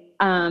this week.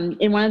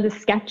 In one of the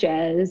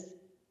sketches,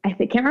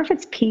 can't remember if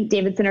it's Pete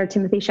Davidson or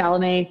Timothy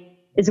Chalamet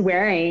is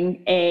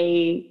wearing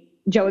a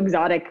Joe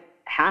Exotic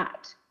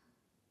hat.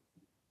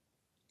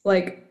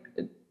 Like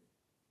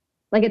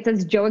it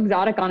says Joe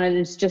Exotic on it.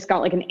 It's just got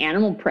like an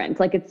animal print.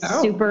 Like it's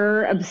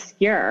super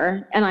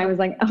obscure. And I was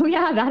like, oh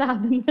yeah, that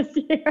happened this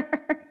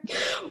year.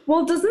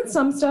 Well, doesn't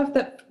some stuff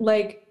that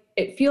like,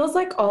 it feels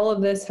like all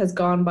of this has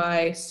gone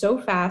by so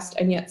fast.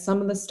 And yet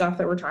some of the stuff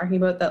that we're talking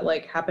about that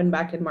like happened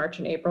back in March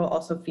and April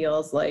also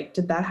feels like,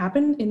 did that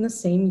happen in the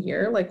same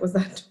year? Like, was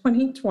that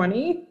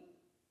 2020?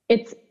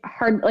 It's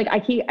hard. Like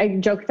I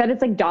joke that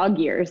it's like dog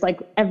years.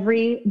 Like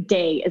every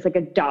day is like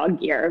a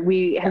dog year.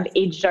 We have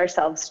aged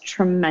ourselves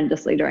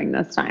tremendously during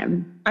this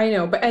time. I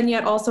know, and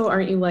yet also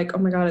aren't you like, oh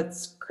my God,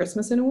 it's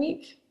Christmas in a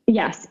week?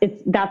 Yes,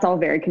 that's all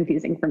very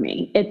confusing for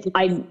me.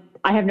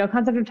 I have no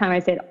concept of time. I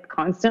say it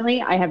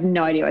constantly. I have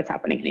no idea what's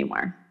happening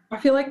anymore. I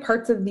feel like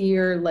parts of the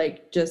year,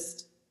 like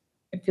just,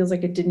 it feels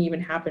like it didn't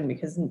even happen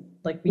because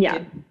like we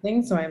did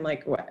things. So I'm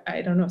like, what?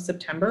 I don't know,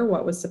 September?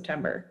 What was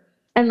September?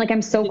 And like,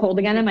 I'm so cold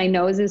again and my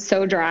nose is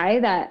so dry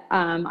that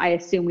I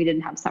assume we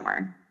didn't have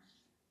summer.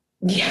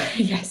 Yeah,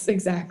 yes,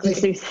 exactly.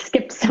 So we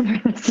skipped summer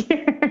this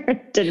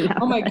year. Didn't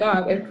happen. Oh my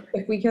God.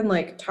 If we can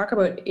like talk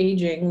about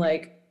aging,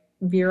 like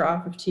veer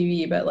off of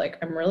TV, but like,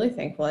 I'm really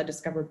thankful I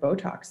discovered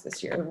Botox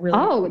this year.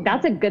 Really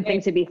that's a good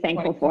thing to be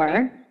thankful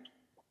for.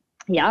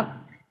 Yep.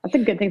 That's a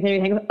good thing to be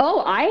thankful for.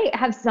 Oh, I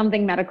have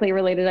something medically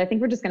related. I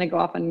think we're just going to go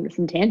off on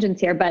some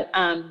tangents here, but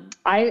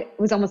I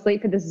was almost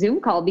late for this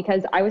Zoom call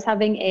because I was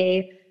having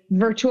a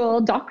virtual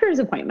doctor's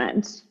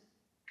appointment.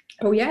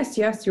 Oh yes,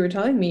 you were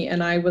telling me,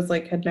 and I was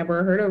like, had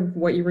never heard of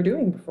what you were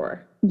doing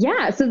before.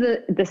 Yeah, so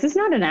this is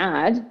not an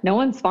ad. No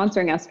one's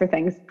sponsoring us for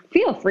things.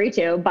 Feel free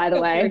to, by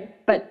the way,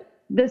 but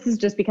this is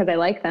just because I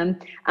like them.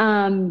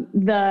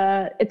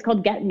 It's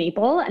called Get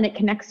Maple, and it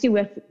connects you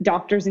with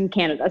doctors in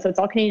Canada. So it's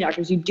all Canadian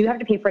doctors. You do have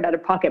to pay for it out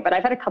of pocket, but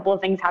I've had a couple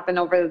of things happen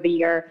over the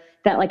year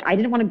that like I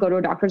didn't want to go to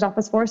a doctor's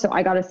office for, so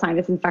I got a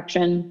sinus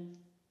infection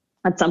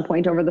at some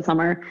point over the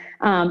summer.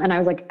 And I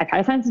was like, I've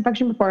had a sinus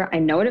infection before. I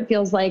know what it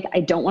feels like. I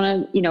don't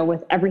want to,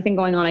 with everything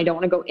going on, I don't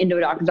want to go into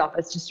a doctor's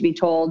office just to be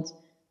told,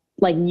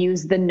 like,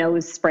 use the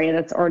nose spray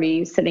that's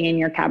already sitting in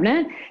your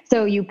cabinet.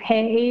 So you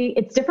pay,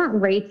 it's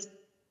different rates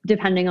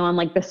depending on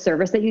like the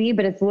service that you need,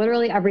 but it's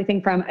literally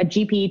everything from a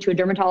GP to a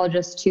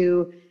dermatologist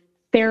to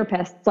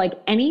therapists, like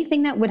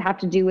anything that would have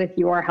to do with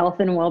your health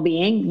and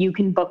well-being, you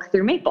can book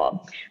through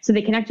Maple. So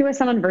they connect you with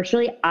someone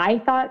virtually. I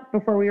thought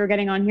before we were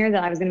getting on here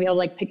that I was going to be able to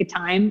like pick a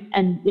time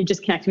and it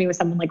just connected me with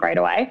someone like right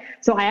away.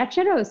 So I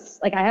actually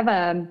I have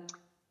a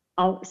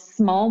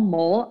small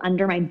mole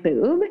under my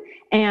boob,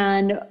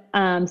 and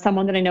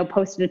someone that I know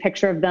posted a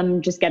picture of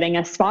them just getting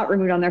a spot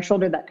removed on their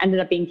shoulder that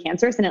ended up being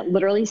cancerous, and it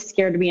literally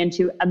scared me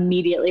into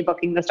immediately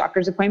booking this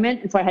doctor's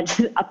appointment. And so I had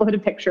to upload a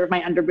picture of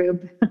my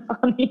underboob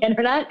on the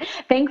internet.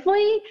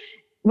 Thankfully,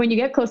 when you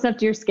get close enough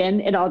to your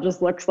skin, it all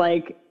just looks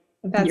like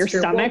your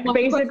stomach,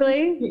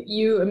 basically.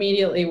 You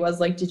immediately was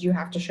like, did you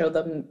have to show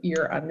them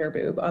your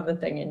underboob on the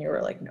thing? And you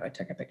were like, no, I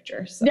took a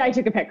picture. So. Yeah, I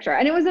took a picture,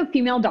 and it was a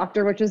female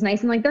doctor, which was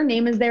nice. And like their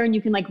name is there and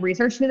you can like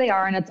research who they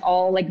are, and it's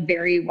all like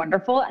very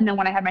wonderful. And then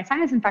when I had my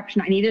sinus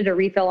infection, I needed a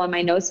refill on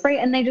my nose spray,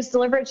 and they just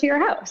deliver it to your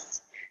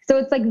house. So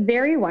it's like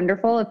very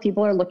wonderful if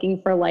people are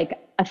looking for like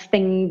a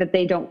thing that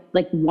they don't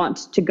like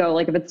want to go,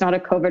 like if it's not a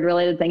COVID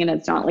related thing and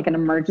it's not like an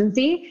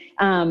emergency,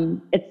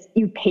 it's,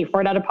 you pay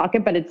for it out of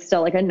pocket, but it's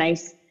still like a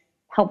nice,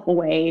 helpful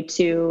way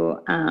to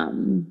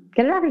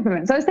get a doctor's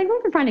appointment. So I was thankful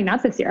for finding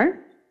that this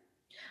year.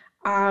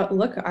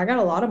 Look, I got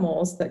a lot of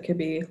moles that could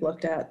be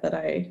looked at that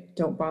I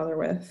don't bother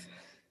with.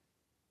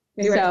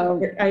 Maybe so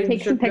I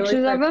take some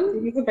pictures of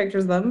them. Take some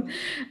pictures of them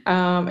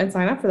and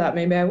sign up for that.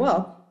 Maybe I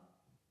will.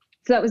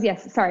 So that was,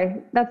 yes, sorry,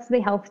 that's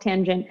the health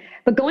tangent.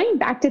 But going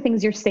back to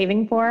things you're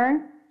saving for.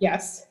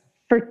 Yes.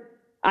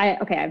 I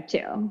have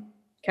two.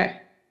 Okay.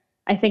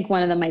 I think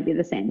one of them might be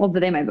the same. Well, but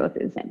they might both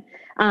be the same.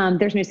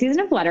 There's a new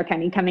season of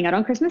Letterkenny coming out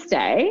on Christmas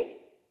Day.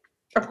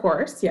 Of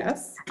course,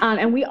 yes.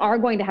 And we are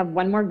going to have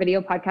one more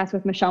video podcast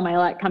with Michelle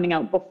Milet coming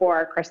out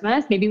before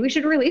Christmas. Maybe we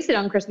should release it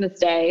on Christmas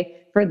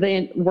Day for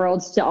the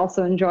world to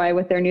also enjoy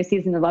with their new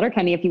season of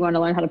Letterkenny. If you want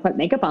to learn how to put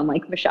makeup on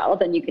like Michelle,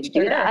 then you can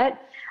do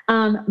that.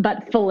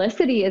 But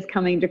Felicity is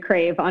coming to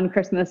Crave on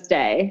Christmas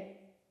Day.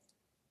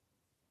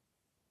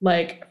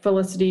 Like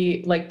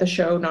Felicity, like the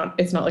show,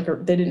 it's not like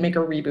they didn't make a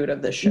reboot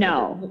of this show.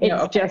 No,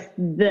 it's just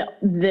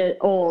the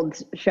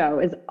old show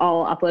is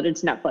all uploaded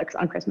to Netflix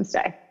on Christmas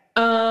Day.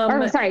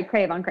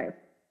 Crave on Crave.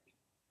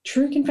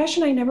 True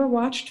confession, I never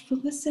watched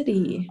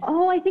Felicity.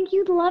 Oh, I think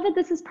you'd love it.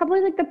 This is probably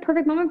like the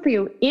perfect moment for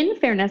you. In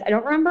fairness, I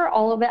don't remember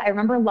all of it. I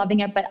remember loving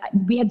it, but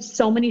we had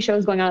so many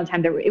shows going on at the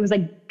time. It was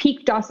like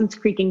peak Dawson's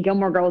Creek and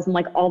Gilmore Girls and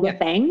like all the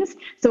things.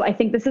 So I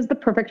think this is the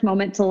perfect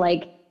moment to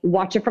like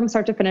watch it from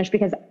start to finish,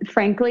 because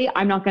frankly,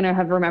 I'm not going to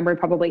have remembered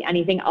probably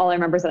anything. All I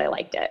remember is that I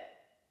liked it.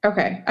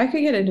 Okay. I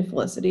could get into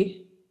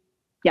Felicity.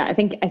 Yeah. I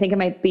think it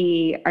might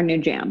be our new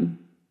jam.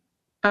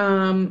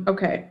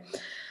 Okay.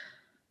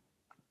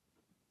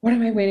 What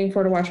am I waiting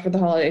for to watch for the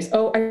holidays?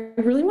 Oh, I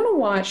really want to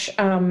watch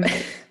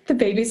the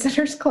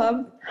Babysitter's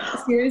Club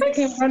series that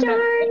came out on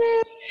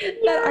Netflix.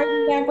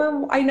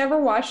 That I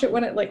never watched it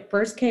when it like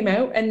first came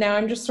out, and now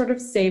I'm just sort of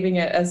saving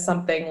it as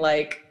something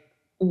like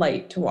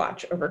light to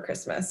watch over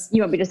Christmas.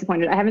 You won't be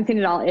disappointed. I haven't seen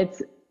it all.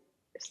 It's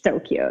so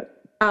cute.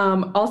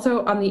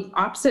 Also on the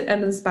opposite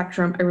end of the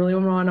spectrum, I really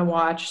want to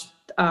watch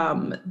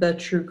the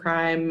true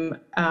crime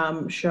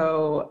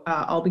show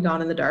I'll Be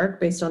Gone in the Dark,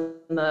 based on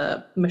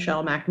the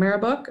Michelle McNamara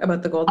book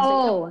about the Golden State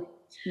Killer.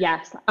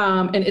 Yes.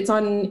 And it's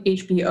on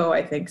HBO,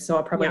 I think, so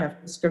I'll probably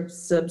have to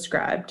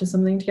subscribe to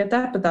something to get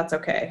that, but that's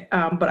okay.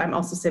 But I'm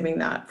also saving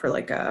that for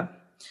like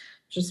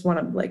just want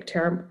to like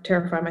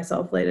terrify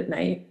myself late at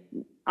night.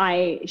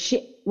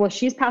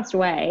 She's passed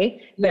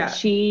away, but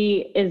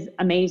she is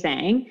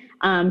amazing.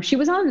 She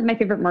was on My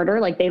Favorite Murder.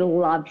 Like they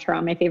loved her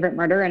on My Favorite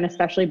Murder. And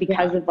especially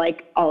because of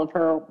like all of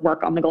her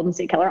work on the Golden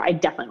State Killer, I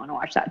definitely want to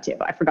watch that too.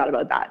 I forgot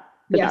about that.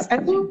 Yes. I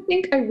don't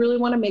think I really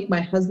want to make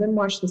my husband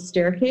watch The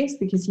Staircase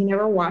because he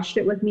never watched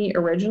it with me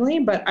originally,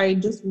 but I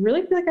just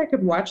really feel like I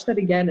could watch that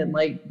again and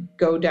like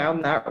go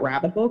down that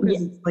rabbit hole,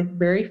 because it's like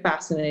very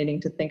fascinating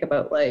to think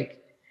about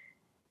like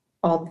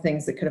all the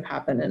things that could have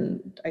happened.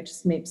 And I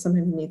just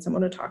sometimes need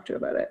someone to talk to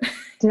about it.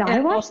 Did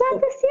I watch that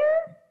this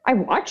year? I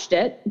watched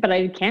it, but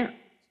I can't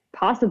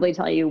possibly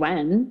tell you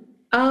when.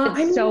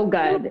 It's so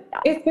good.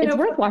 It's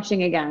worth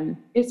watching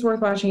again. It's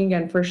worth watching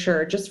again for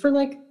sure. Just for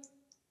like,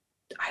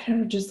 I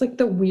don't know, just like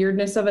the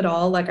weirdness of it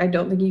all. Like, I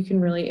don't think you can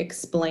really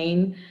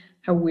explain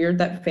how weird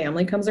that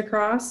family comes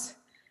across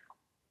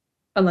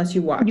unless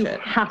you watch it. You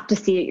have to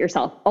see it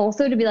yourself.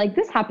 Also to be like,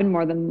 this happened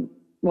more than,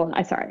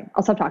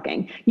 I'll stop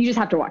talking. You just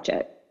have to watch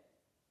it.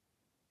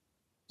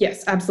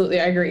 Yes,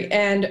 absolutely. I agree.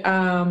 And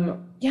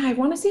I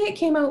want to say it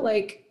came out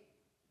like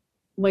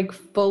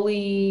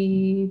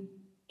fully,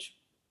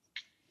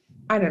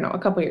 I don't know, a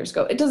couple years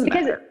ago. It doesn't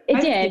matter.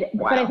 It did,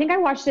 but I think I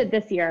watched it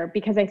this year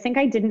because I think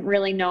I didn't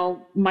really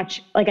know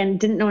much, like I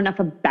didn't know enough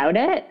about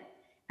it.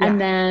 Yeah.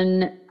 And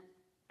then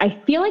I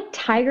feel like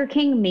Tiger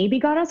King maybe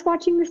got us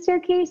watching The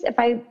Staircase, if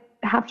I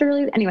have to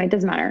really, anyway, it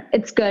doesn't matter.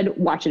 It's good.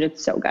 Watch it.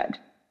 It's so good.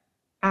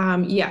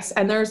 Yes.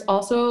 And there's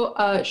also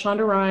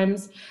Shonda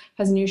Rhimes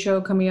has a new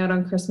show coming out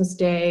on Christmas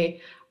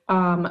Day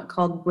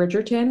called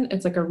Bridgerton.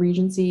 It's like a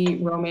Regency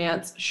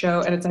romance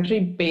show, and it's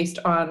actually based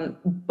on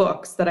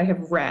books that I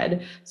have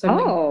read. So I'm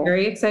like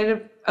very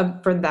excited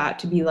for that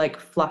to be like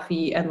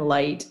fluffy and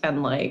light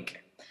and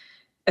like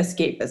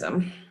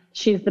escapism.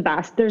 She's the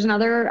best. There's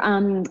another,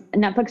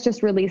 Netflix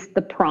just released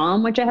The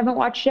Prom, which I haven't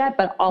watched yet,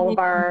 but all of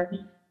our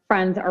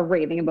friends are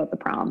raving about The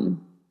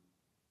Prom.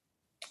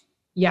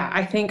 Yeah,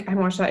 I think I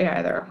haven't watched that yet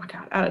either. Oh my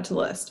God, add it to the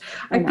list.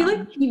 I feel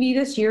like TV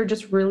this year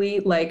just really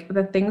like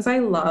the things I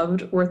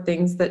loved were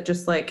things that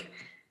just like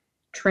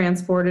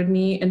transported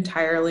me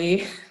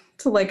entirely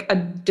to like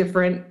an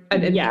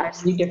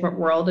entirely different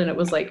world. And it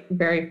was like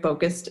very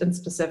focused and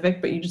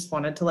specific, but you just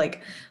wanted to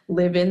like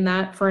live in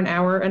that for an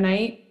hour a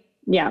night.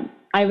 Yeah,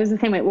 I was the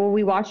same way. Well,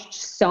 we watched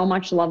so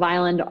much Love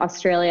Island,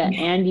 Australia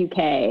and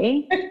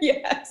UK.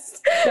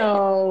 Yes.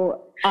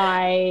 So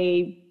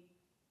I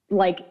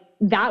like,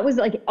 that was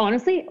like,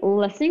 honestly,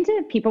 listening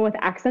to people with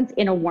accents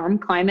in a warm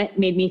climate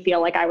made me feel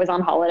like I was on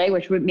holiday,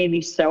 which made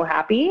me so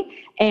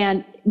happy.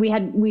 And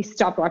we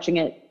stopped watching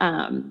it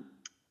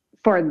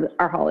for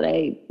our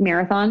holiday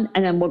marathon,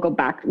 and then we'll go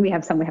back. We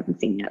have some we haven't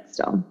seen yet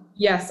still.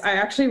 Yes, I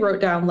actually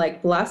wrote down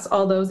like bless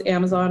all those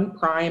Amazon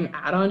Prime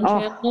add-on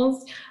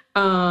channels.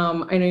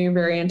 I know you're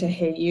very into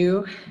Hey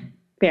You.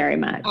 Very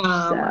much.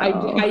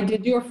 I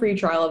did do a free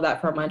trial of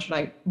that for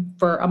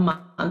a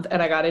month,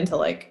 and I got into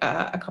like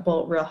a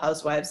couple Real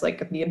Housewives, like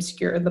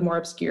the more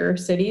obscure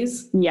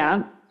cities.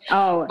 Yeah.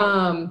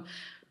 Oh.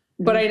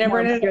 But I never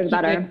ended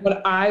up.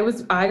 But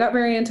I got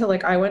very into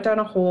like I went down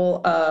a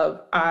hole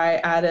of I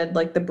added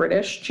like the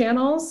British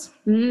channels.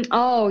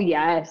 Oh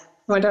yes.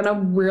 I went down a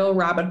real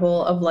rabbit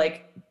hole of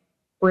like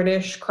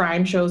British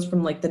crime shows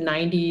from like the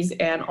 90s,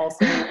 and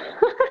also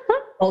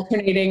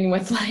alternating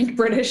with like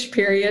British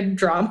period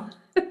drama.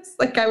 It's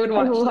like I would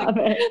watch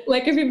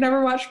like if you've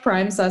never watched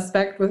Prime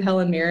Suspect with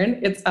Helen Mirren,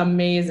 it's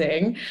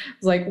amazing.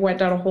 It's like went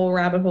down a whole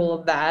rabbit hole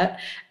of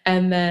that.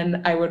 And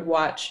then I would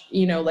watch,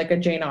 like a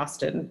Jane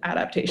Austen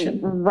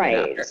adaptation.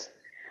 Right.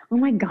 Oh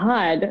my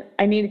God.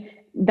 I mean,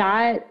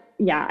 I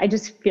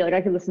just feel like I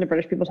could listen to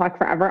British people talk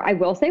forever. I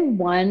will say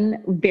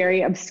one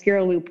very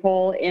obscure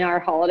loophole in our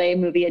holiday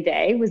movie a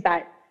day was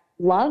that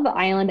Love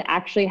Island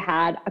actually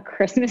had a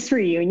Christmas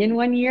reunion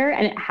one year,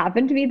 and it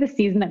happened to be the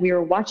season that we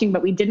were watching,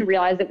 but we didn't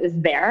realize it was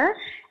there.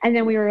 And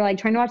then we were like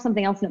trying to watch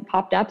something else and it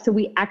popped up. So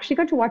we actually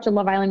got to watch a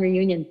Love Island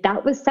reunion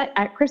that was set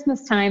at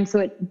Christmas time. So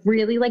it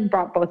really like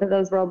brought both of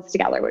those worlds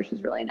together, which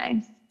was really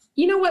nice.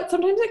 You know what?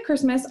 Sometimes at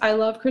Christmas, I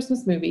love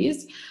Christmas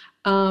movies.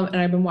 And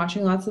I've been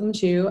watching lots of them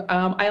too.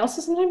 I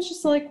also sometimes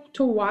just like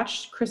to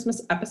watch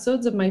Christmas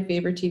episodes of my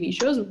favorite TV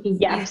shows, which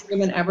is easier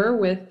than ever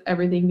with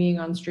everything being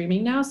on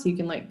streaming now. So you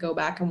can like go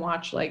back and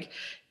watch like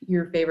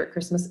your favorite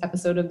Christmas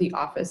episode of The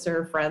Office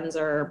or Friends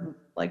or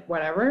like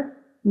whatever.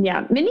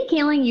 Yeah. Mindy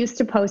Kaling used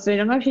to post, I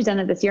don't know if she's done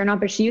it this year or not,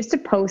 but she used to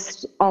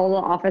post all the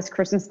Office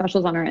Christmas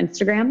specials on her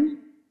Instagram.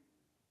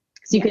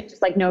 So you could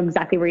just like know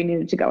exactly where you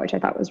needed to go, which I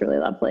thought was really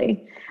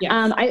lovely.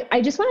 Yes.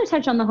 I just want to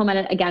touch on the Home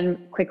Edit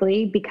again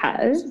quickly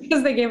because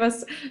they gave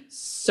us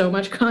so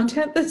much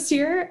content this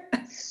year.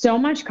 So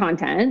much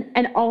content.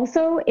 And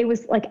also it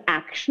was like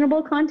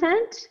actionable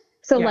content.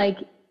 So like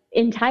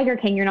in Tiger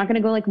King, you're not going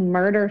to go like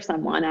murder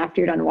someone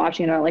after you're done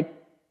watching it, or like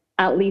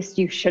at least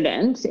you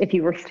shouldn't. If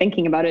you were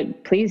thinking about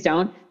it, please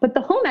don't. But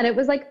the Home Edit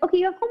was like, okay,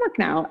 you have homework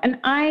now. And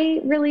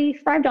I really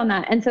thrived on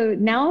that. And so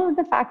now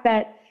the fact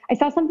that I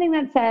saw something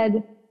that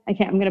said, I'm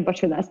going to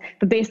butcher this,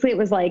 but basically it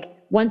was like,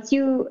 once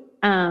you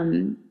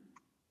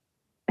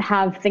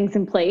have things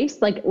in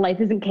place, like life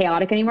isn't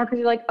chaotic anymore. Cause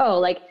you're like, oh,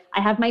 like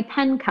I have my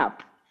pen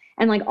cup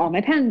and like all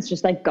my pens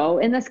just like go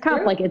in this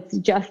cup. Like it's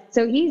just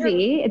so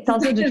easy. It's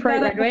also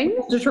Detroit Red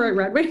Wings. Detroit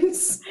Red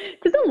Wings.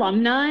 Because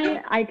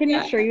alumni, I can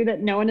assure you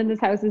that no one in this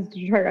house is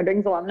Detroit Red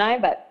Wings alumni,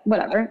 but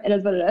whatever, it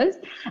is what it is.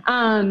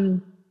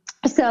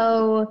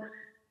 So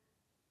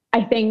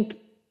I think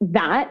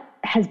that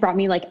has brought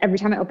me like every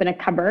time I open a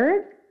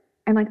cupboard,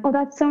 I'm like, oh,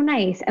 that's so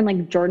nice. And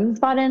like Jordan's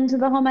bought into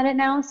the Home Edit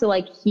now. So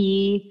like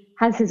he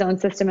has his own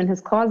system in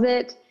his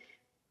closet.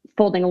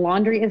 Folding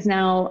laundry is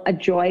now a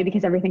joy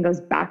because everything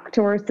goes back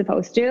to where it's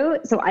supposed to.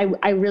 So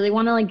I really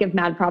want to like give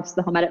mad props to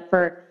the Home Edit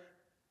for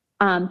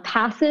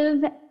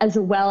passive as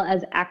well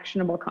as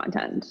actionable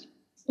content.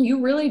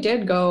 You really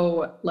did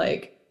go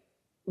like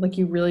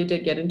you really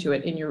did get into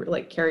it in your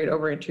like carried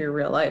over into your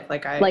real life.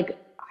 Like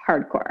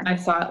hardcore. I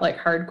saw it like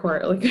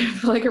hardcore. Like I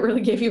feel like it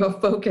really gave you a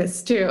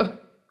focus too.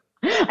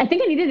 I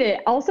think I needed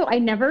it. Also, I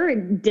never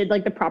did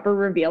like the proper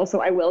reveal,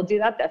 so I will do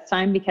that this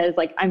time because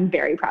like I'm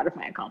very proud of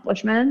my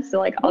accomplishments. So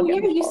like,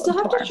 you still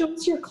have to show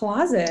us your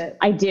closet.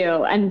 I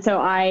do, and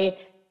so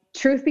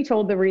truth be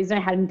told, the reason I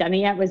hadn't done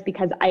it yet was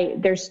because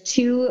there's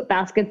 2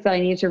 baskets that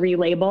I need to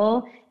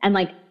relabel, and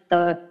like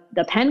the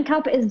pen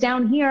cup is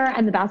down here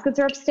and the baskets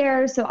are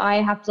upstairs, so I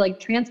have to like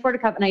transport a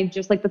cup, and I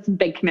just like that's a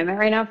big commitment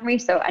right now for me.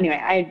 So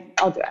anyway,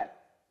 I'll do it.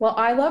 Well,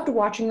 I loved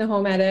watching the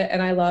home edit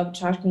and I loved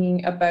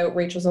talking about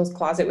Rachel Zoe's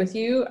closet with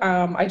you.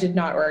 I did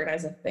not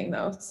organize a thing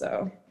though,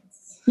 so.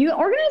 You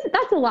organized,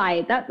 that's a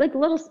lie. That like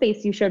little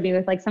space you showed me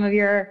with like some of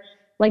your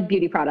like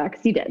beauty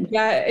products, you did.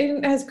 Yeah,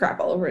 it has crap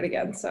all over it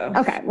again, so.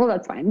 Okay, well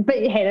that's fine. But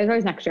hey, there's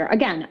always next year.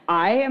 Again,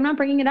 I am not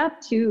bringing it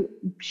up to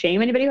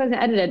shame anybody who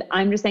hasn't edited.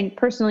 I'm just saying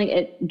personally,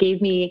 it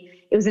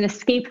was an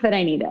escape that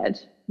I needed.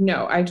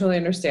 No, I totally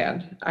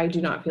understand. I do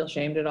not feel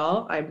shamed at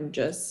all. I'm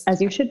just.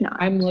 As you should not.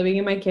 I'm living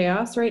in my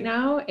chaos right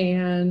now,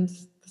 and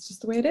that's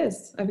just the way it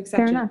is. I've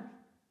accepted. Fair enough.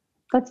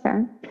 That's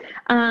fair.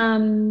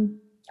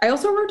 I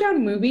also wrote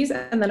down movies,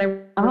 and then I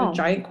wrote a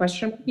giant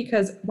question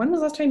because when was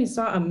the last time you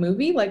saw a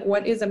movie? Like,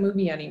 what is a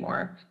movie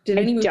anymore? Did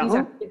any movies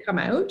actually come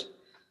out?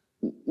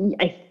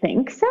 I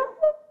think so.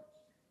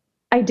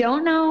 I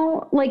don't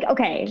know. Like,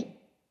 okay.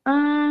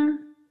 All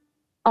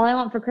I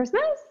Want for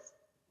Christmas?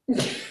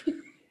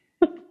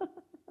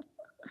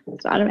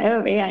 It's not a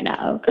movie, I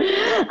know.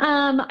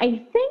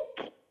 I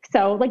think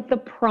so. Like The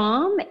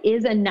Prom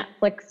is a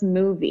Netflix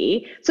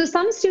movie. So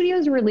some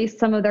studios release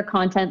some of their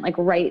content like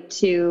right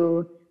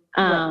to,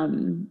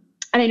 and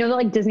I know that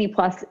like Disney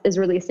Plus is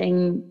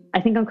releasing, I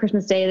think on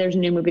Christmas Day, there's a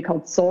new movie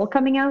called Soul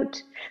coming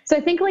out. So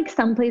I think like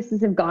some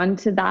places have gone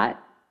to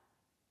that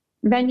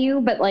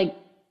venue, but like,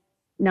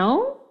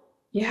 no?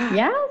 Yeah.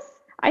 Yes?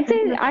 I'd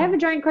say I have a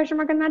giant question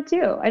mark on that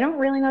too. I don't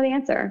really know the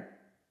answer.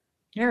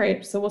 All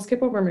right. So we'll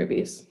skip over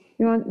movies.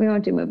 We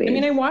won't do movies. I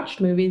mean, I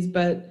watched movies,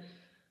 but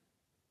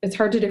it's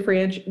hard to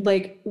differentiate.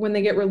 Like when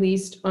they get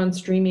released on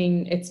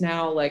streaming, it's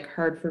now like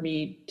hard for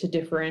me to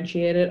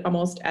differentiate it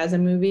almost as a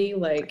movie.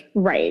 Like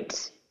right,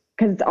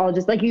 because it's all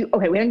just like we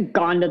haven't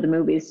gone to the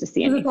movies to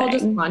see anything. It's all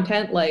just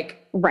content.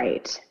 Like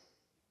right.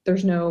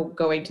 There's no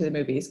going to the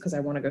movies because I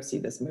want to go see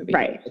this movie.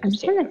 Right. I'm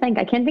just trying to think.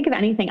 I can't think of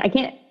anything. I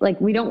can't like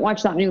we don't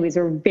watch that many movies.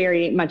 We're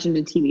very much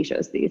into TV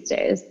shows these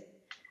days.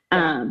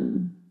 Yeah.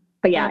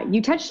 But yeah,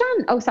 you touched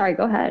on, oh, sorry,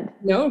 go ahead.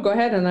 No, go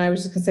ahead. And I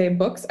was just going to say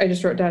books. I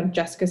just wrote down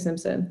Jessica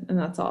Simpson and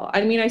that's all.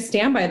 I mean, I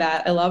stand by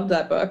that. I loved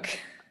that book.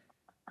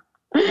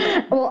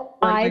 Well,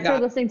 I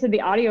started listening to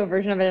the audio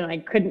version of it and I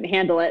couldn't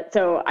handle it.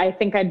 So I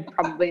think I'd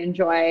probably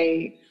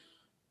enjoy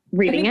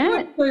reading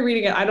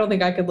it. I don't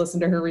think I could listen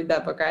to her read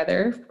that book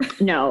either.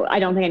 No, I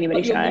don't think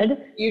anybody should.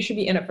 You should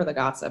be in it for the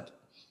gossip.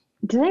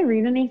 Did I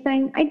read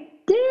anything? I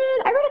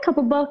did. I read a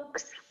couple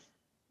books.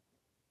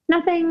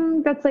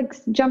 Nothing that's like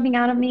jumping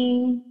out at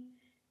me.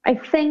 I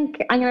think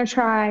I'm going to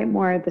try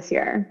more this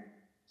year.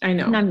 I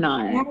know. And I'm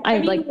not. Yeah, I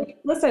mean,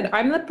 listen,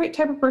 I'm the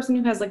type of person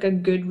who has like a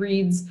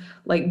Goodreads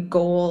like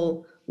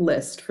goal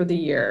list for the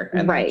year.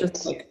 And that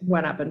just like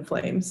went up in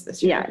flames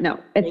this year. Yeah, no.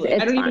 I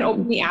don't even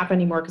open the app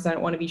anymore because I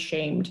don't want to be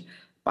shamed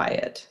by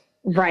it.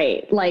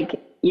 Right.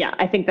 Like, yeah,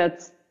 I think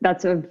that's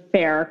a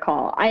fair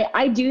call.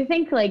 I do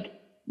think like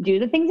do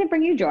the things that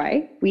bring you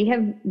joy. We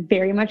have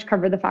very much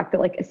covered the fact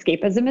that like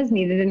escapism is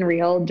needed and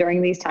real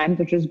during these times,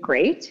 which is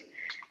great.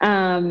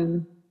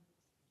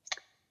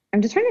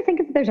 I'm just trying to think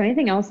if there's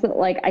anything else that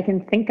like I can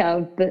think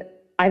of,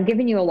 but I've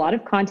given you a lot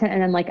of content and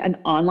then like an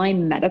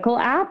online medical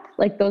app.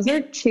 Like those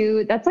are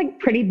two, that's like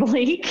pretty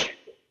bleak.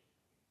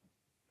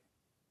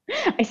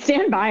 I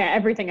stand by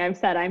everything I've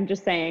said. I'm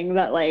just saying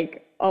that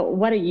like, oh,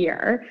 what a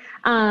year.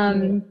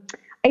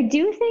 I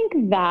do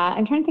think that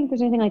I'm trying to think if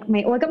there's anything like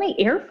I got my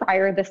air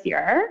fryer this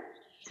year.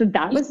 So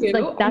that was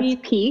like, that's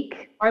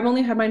peak. I've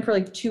only had mine for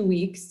like 2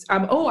 weeks.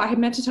 I had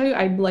meant to tell you,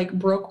 I like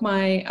broke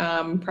my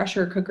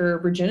pressure cooker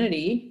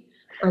virginity.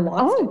 Or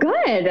lost it.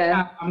 Good.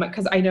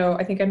 Because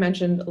I think I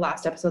mentioned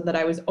last episode that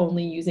I was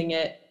only using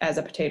it as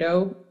a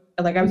potato.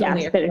 Like I was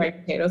only frying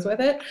potatoes with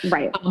it.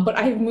 Right. But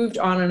I have moved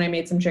on and I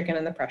made some chicken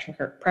in the pressure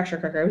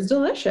cooker. It was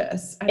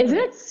delicious. Isn't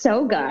it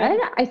so good?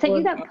 I sent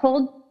you that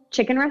pulled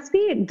chicken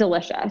recipe.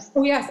 Delicious.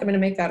 Oh yes, I'm going to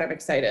make that. I'm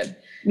excited.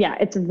 Yeah,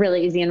 it's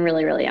really easy and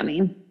really, really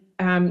yummy.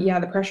 Yeah,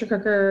 the pressure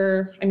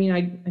cooker. I mean,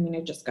 I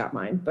just got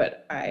mine,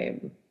 but I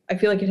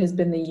feel like it has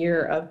been the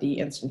year of the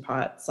Instant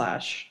Pot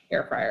 /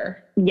 air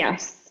fryer.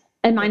 Yes.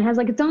 And mine has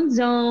like its own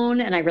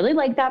zone and I really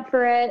like that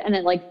for it. And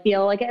it like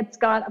feel like it's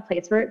got a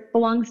place where it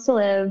belongs to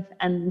live.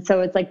 And so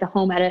it's like the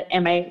home edit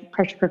and my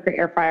pressure cooker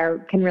air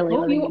fryer can really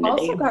live in you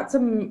also got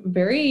some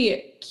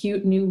very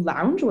cute new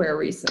loungewear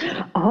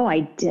recently. Oh, I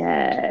did.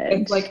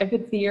 It's like if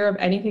it's the year of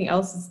anything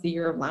else, it's the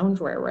year of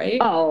loungewear, right?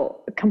 Oh,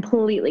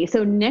 completely.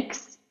 So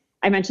Knix,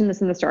 I mentioned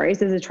this in the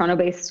stories, is a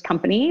Toronto-based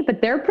company,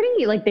 but they're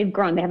pretty like they've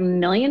grown. They have 1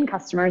 million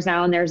customers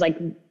now and there's like,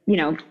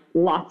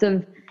 lots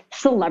of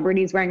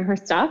celebrities wearing her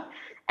stuff.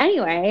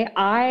 Anyway,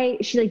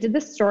 she like did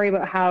this story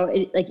about how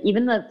it, like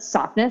even the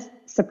softness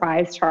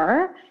surprised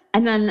her.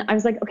 And then I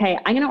was like, okay,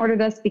 I'm going to order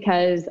this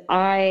because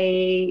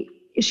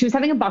she was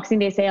having a Boxing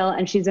Day sale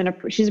and she's a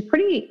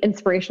pretty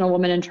inspirational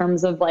woman in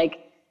terms of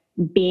like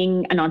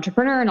being an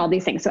entrepreneur and all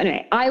these things. So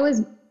anyway, I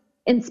was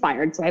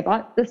inspired. So I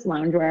bought this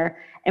loungewear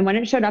and when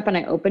it showed up and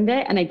I opened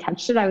it and I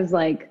touched it, I was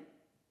like,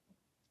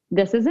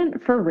 this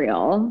isn't for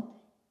real.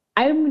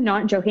 I'm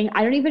not joking.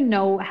 I don't even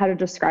know how to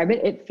describe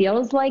it. It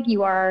feels like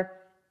you are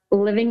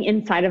living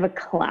inside of a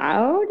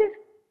cloud.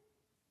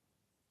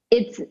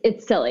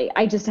 It's silly.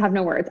 I just have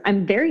no words.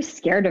 I'm very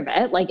scared of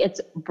it. Like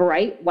it's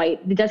bright white.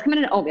 It does come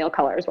in an oatmeal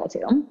color as well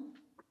too.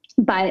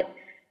 But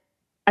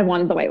I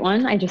wanted the white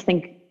one. I just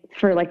think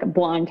for like a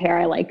blonde hair,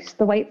 I liked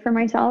the white for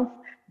myself.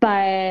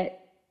 But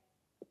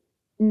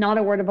not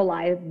a word of a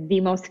lie, the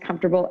most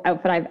comfortable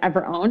outfit I've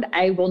ever owned.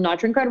 I will not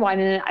drink red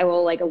wine in it. I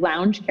will like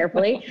lounge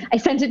carefully. I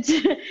sent it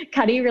to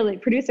Cuddy,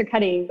 producer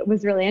Cuddy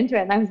was really into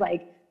it. And I was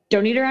like,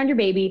 don't eat around your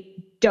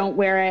baby. Don't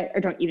wear it,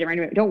 or don't eat it around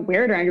your baby. Don't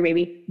wear it around your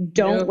baby.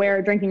 Don't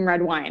wear drinking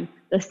red wine.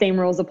 The same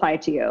rules apply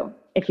to you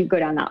if you go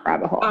down that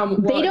rabbit hole.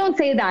 They don't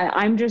say that.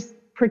 I'm just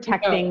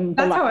protecting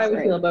the luxury. That's how I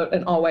would feel about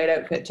an all white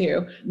outfit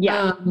too.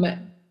 Yeah.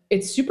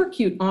 It's super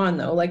cute on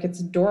though. Like it's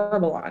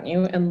adorable on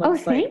you and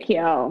looks thank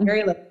you.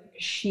 Very like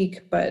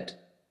chic, but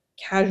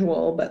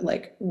casual, but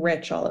like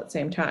rich all at the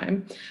same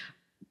time.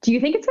 Do you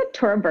think it's what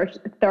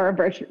Thora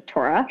Birch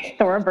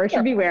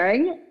should be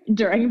wearing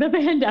during the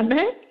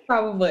pandemic?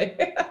 Probably.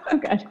 Oh,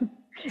 God.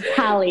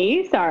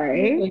 Hallie,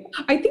 sorry.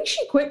 I think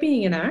she quit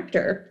being an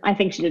actor. I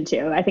think she did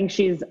too. I think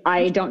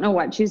I don't know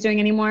what she's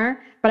doing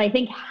anymore, but I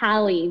think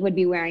Hallie would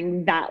be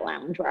wearing that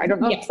loungewear. I don't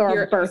know if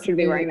Thora Birch would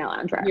be wearing that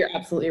loungewear. You're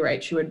absolutely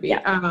right. She would be.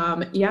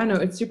 Yeah. No,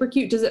 it's super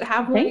cute. Does it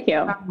have like, thank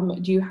you.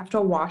 Do you have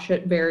to wash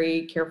it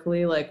very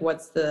carefully? Like how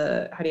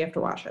do you have to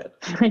wash it?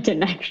 I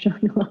didn't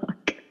actually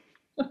look.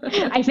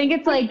 I think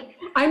it's like,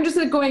 I'm just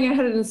going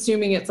ahead and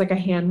assuming it's like a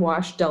hand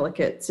wash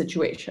delicate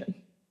situation.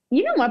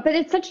 You know what? But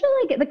it's such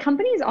like the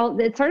company's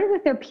it started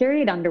with their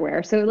period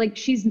underwear. So like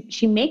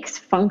she makes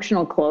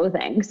functional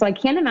clothing. So I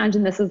can't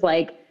imagine this is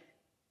like,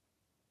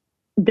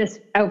 this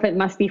outfit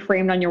must be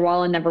framed on your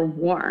wall and never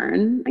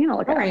worn. I'm gonna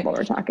look at it while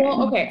we're talking.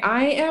 Well, okay.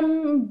 I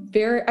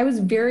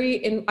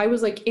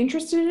was like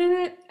interested in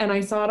it and I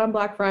saw it on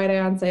Black Friday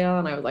on sale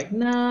and I was like,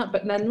 nah.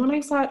 But then when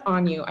I saw it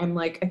on you, I'm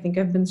like, I think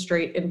I've been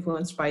straight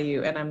influenced by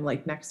you. And I'm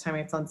like, next time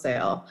it's on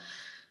sale,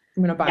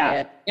 I'm gonna buy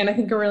it. And I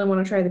think I really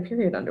want to try the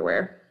period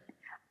underwear.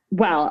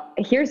 Well,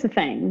 here's the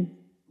thing.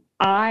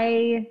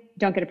 I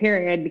don't get a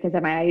period because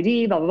of my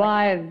IUD, blah, blah, blah.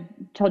 I've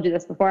told you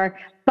this before,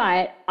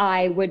 but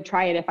I would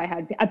try it if I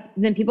had.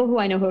 Then people who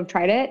I know who have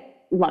tried it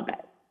love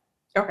it.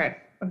 Okay.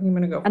 I'm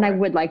going to go for it. I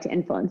would like to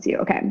influence you.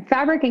 Okay.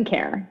 Fabric and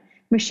care.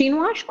 Machine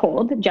wash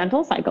cold,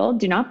 gentle cycle,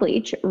 do not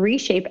bleach,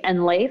 reshape,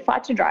 and lay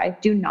flat to dry.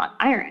 Do not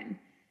iron.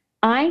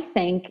 I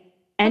think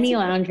any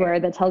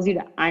loungewear that tells you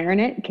to iron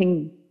it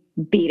can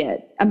beat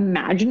it.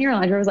 Imagine your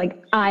loungewear was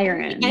like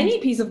iron. Any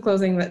piece of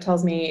clothing that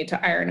tells me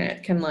to iron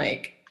it can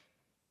like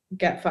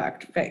get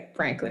fucked,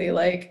 frankly,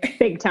 like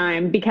big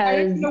time, because I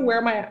don't know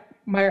where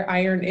my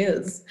iron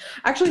is.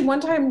 Actually, one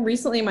time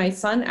recently, my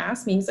son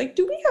asked me, he's like,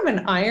 do we have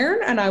an iron?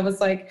 And I was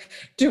like,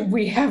 do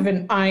we have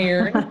an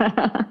iron?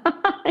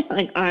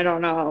 Like, I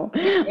don't know.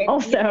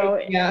 Also,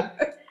 yeah.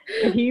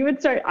 He would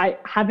start, I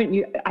have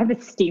a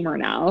steamer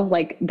now.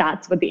 Like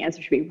that's what the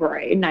answer should be,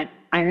 right?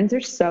 Irons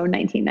are so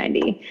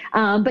 1990.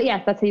 But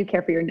yes, that's how you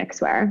care for your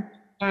Knix wear.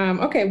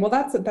 Okay. Well,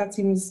 that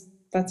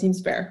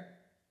seems fair.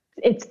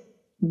 It's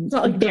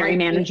not like very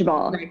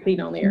manageable. Dry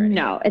clean only or anything.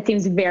 No, it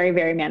seems very,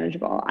 very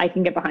manageable. I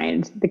can get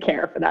behind the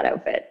care for that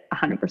outfit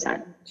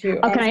 100%.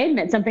 Can I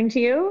admit something to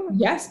you?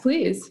 Yes,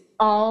 please.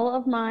 All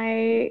of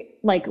my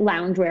like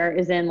loungewear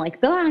is in like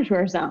the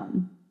loungewear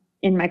zone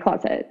in my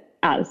closet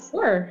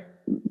Sure.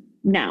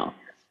 Now,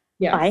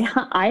 yes.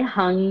 I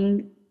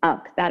hung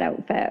up that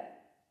outfit.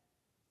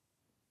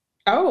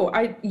 Oh,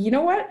 you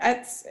know what?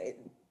 That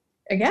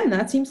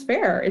seems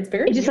fair. It's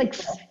very. It just like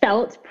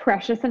felt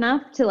precious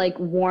enough to like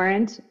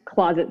warrant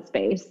closet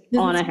space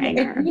on a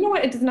hanger. You know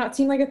what? It does not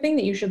seem like a thing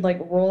that you should like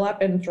roll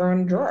up and throw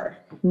in a drawer.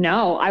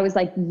 No, I was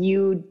like,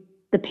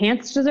 the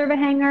pants deserve a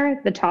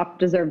hanger. The top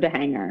deserved a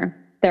hanger.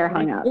 They're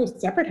hung up. Oh,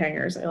 separate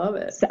hangers. I love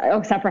it.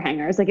 Separate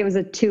hangers. Like it was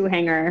a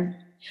 2-hanger.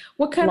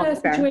 What kind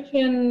of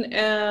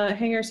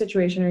hanger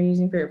situation are you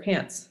using for your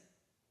pants?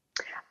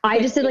 I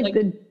just did like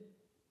the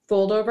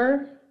fold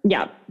over.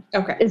 Yeah.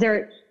 Okay. Is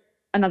there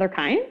another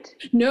kind?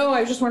 No, I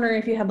was just wondering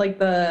if you had like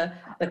the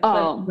clip.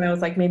 I was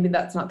like, maybe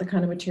that's not the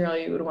kind of material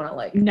you would want to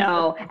like.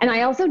 No, and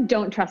I also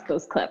don't trust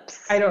those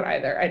clips. I don't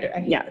either. I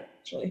hate it,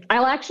 actually.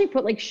 I'll actually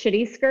put like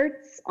shitty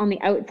skirts on the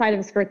outside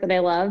of a skirt that I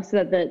love so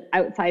that the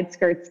outside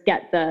skirts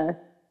get the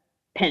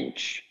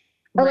pinch.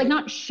 Or like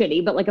not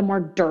shitty, but like a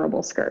more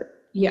durable skirt.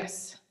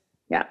 Yes.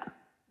 Yeah.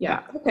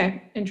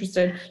 Okay.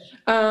 Interesting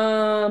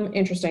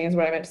is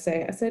what I meant to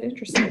say. I said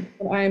interesting.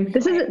 But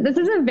this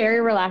is a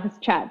very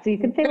relaxed chat, so you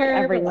can say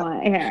whatever you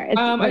want here.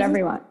 It's whatever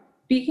you want.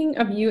 Speaking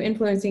of you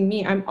influencing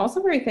me, I'm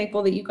also very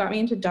thankful that you got me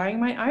into dyeing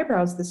my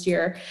eyebrows this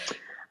year.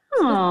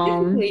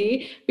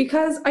 Specifically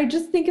because I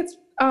just think it's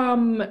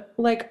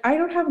like I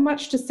don't have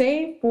much to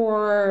say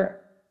for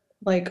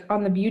like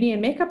on the beauty and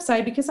makeup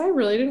side because I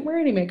really didn't wear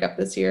any makeup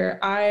this year.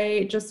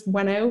 I just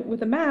went out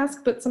with a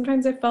mask, but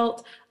sometimes I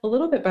felt a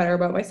little bit better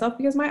about myself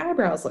because my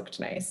eyebrows looked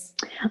nice.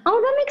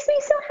 Oh, that makes me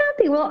so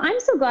happy. Well, I'm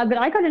so glad that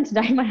I got into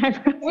dyeing my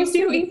eyebrows. It was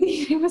so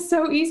easy. It was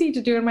so easy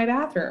to do in my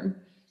bathroom.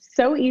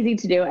 So easy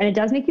to do. And it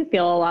does make you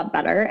feel a lot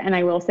better. And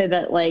I will say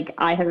that like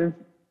I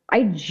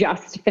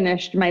just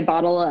finished my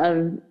bottle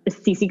of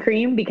CC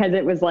cream because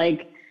it was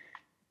like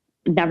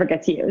never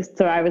gets used.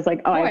 So I was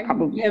like, oh, I I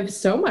probably have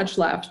so much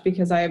left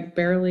because I've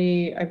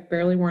barely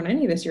worn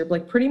any this year.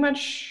 Like pretty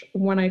much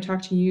when I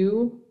talk to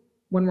you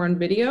when we're on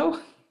video.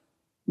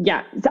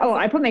 yeah. So, oh,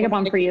 I put makeup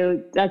on for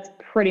you. That's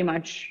pretty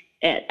much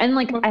it. And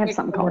like I have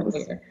some colors.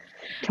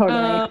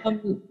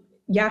 Totally.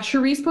 Yeah,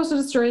 Charisse posted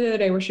a story the other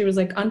day where she was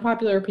like,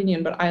 unpopular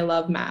opinion, but I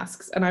love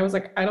masks. And I was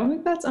like, I don't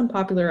think that's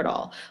unpopular at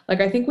all.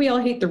 Like, I think we all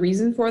hate the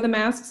reason for the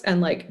masks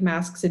and like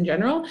masks in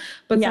general.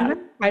 But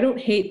sometimes I don't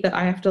hate that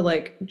I have to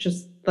like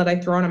just that I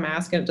throw on a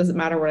mask and it doesn't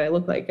matter what I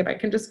look like and I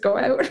can just go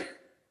out.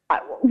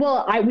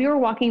 We were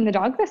walking the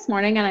dog this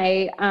morning and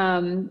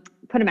I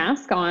put a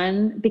mask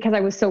on because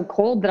I was so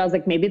cold that I was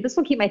like, maybe this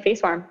will keep my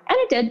face warm. And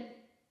it did.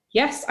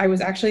 Yes, I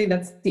was actually,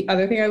 that's the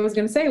other thing I was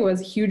going to say was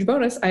a huge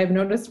bonus. I have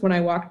noticed when I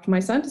walked my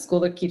son to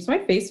school that keeps my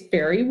face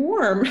very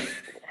warm.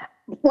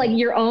 Like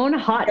your own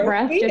hot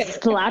breath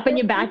just slapping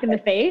you back in the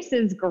face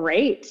is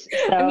great.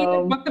 So, I mean, I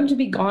want them to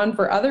be gone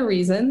for other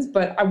reasons,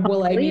 but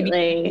will I maybe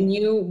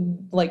continue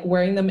like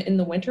wearing them in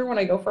the winter when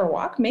I go for a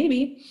walk?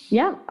 Maybe.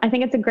 Yeah, I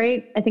think it's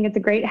a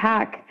great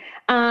hack.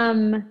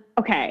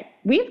 Okay,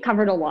 we've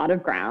covered a lot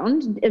of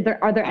ground.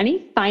 Are there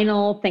any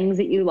final things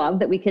that you love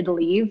that we could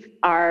leave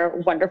our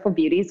wonderful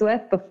beauties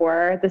with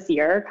before this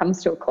year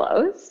comes to a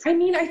close? I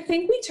mean, I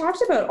think we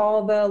talked about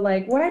all the,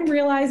 like, what I'm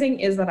realizing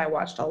is that I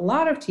watched a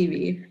lot of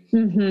TV.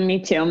 Mm-hmm, me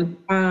too.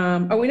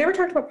 We never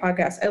talked about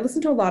podcasts. I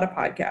listen to a lot of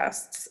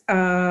podcasts.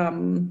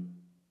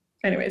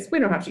 Anyways, we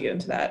don't have to get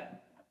into that.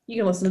 You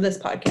can listen to this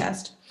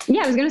podcast.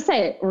 Yeah, I was going to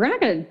say, we're not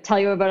going to tell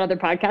you about other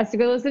podcasts to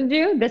go listen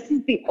to. This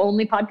is the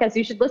only podcast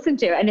you should listen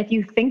to. And if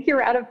you think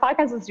you're out of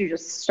podcasts, listen to,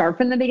 just start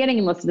from the beginning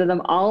and listen to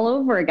them all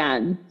over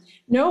again.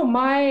 No,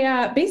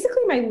 my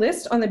basically my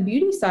list on the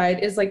beauty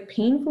side is like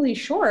painfully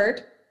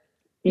short.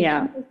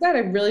 Yeah. Like I said, I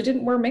really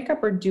didn't wear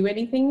makeup or do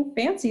anything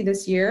fancy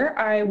this year.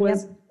 I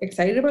was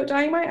excited about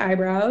dyeing my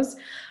eyebrows.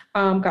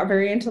 Got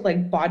very into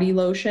like body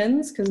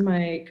lotions because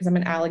I'm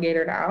an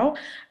alligator now.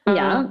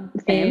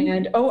 Same.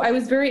 And I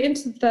was very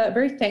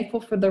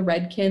thankful for the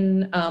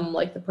Redken,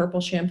 like the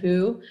purple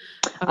shampoo.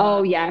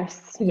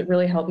 Yes. It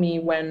really helped me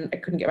when I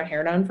couldn't get my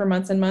hair done for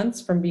months and months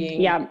from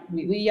being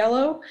completely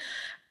yellow.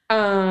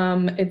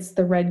 It's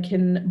the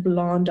Redken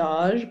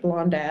Blondage.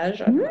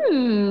 Blondage.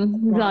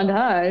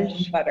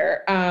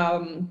 Better.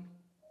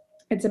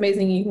 It's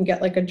amazing. You can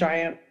get like a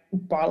giant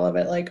bottle of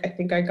it. Like I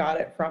think I got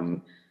it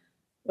from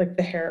like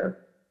the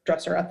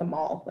hairdresser at the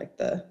mall,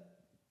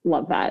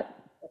 love that.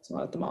 That's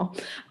not at the mall.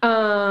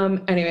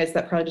 Anyways,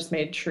 that probably just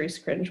made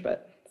Charisse cringe,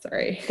 but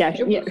sorry. Yeah,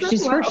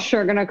 she's for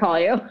sure gonna call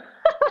you.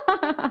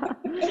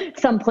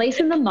 Someplace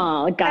in the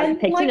mall. Picked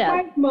it up.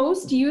 My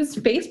most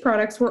used face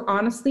products were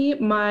honestly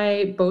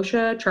my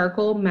Boscia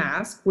charcoal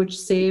mask, which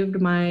saved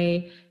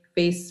my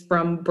face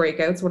from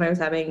breakouts when I was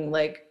having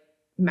like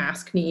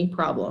maskne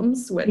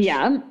problems, which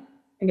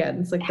again,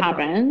 it's like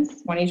happens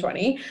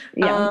 2020.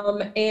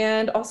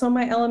 And also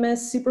my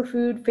LMS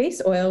Superfood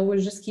face oil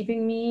was just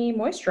keeping me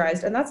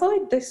moisturized. And that's all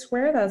I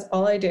swear that's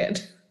all I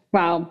did.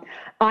 Wow.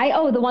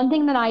 The one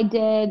thing that I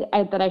did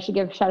that I should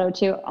give a shout out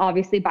to,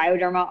 obviously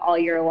Bioderma all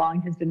year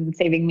long has been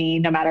saving me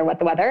no matter what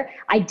the weather.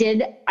 I've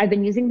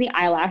been using the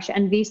Eyelash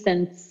Envy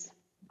since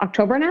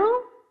October now.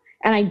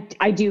 And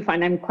I do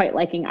find I'm quite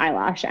liking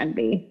Eyelash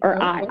Envy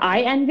or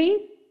Eye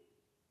Envy.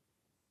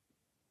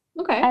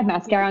 Okay. I have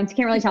mascara on, so you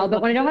can't really tell.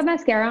 But when I don't have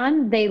mascara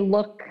on, they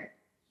look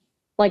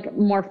like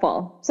more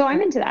full. So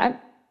I'm into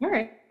that. All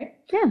right.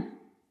 Yeah.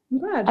 I'm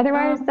glad.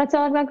 Otherwise, that's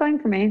all I've got going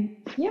for me.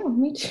 Yeah,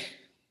 me too.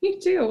 Me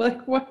too.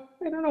 Like what?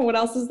 I don't know what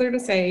else is there to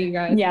say, you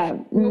guys. Yeah.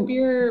 We hope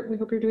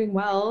you're doing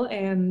well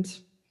and,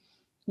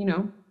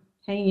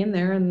 hanging in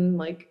there and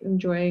like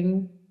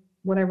enjoying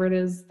whatever it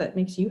is that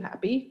makes you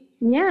happy.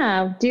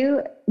 Yeah.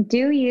 Do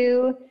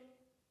you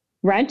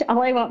rent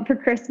all I want for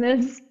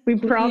Christmas? We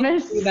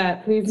promise. Do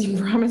that. Please, you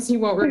promise you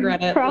won't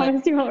regret it.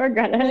 Promise you won't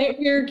regret it. Play with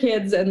your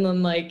kids and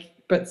then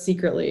but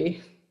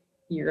secretly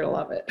you're gonna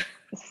love it.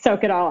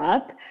 Soak it all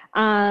up.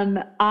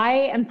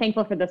 I am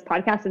thankful for this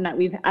podcast and that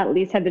we've at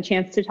least had the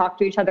chance to talk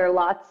to each other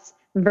lots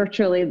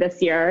virtually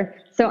this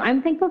year. So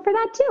I'm thankful for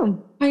that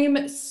too. I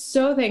am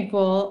so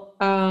thankful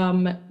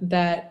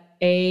that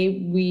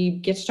we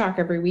get to talk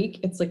every week.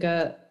 It's like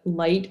a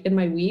light in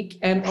my week.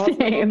 And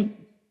also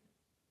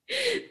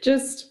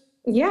just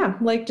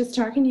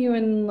talking to you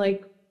and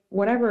like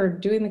whatever,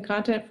 doing the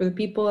content for the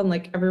people and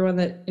like everyone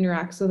that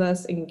interacts with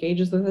us,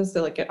 engages with us.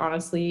 So like it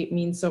honestly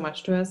means so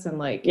much to us. And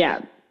like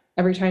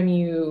every time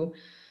you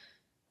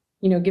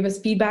give us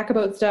feedback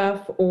about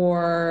stuff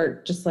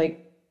or just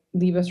like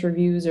leave us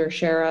reviews or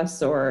share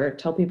us or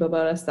tell people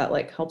about us, that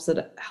like helps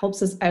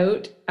us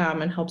out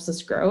and helps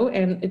us grow.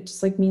 And it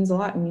just like means a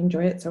lot and we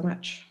enjoy it so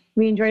much.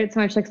 We enjoyed it so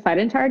much. Like slide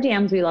into our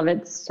DMs. We love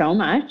it so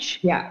much.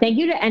 Yeah. Thank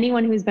you to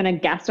anyone who's been a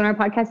guest on our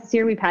podcast this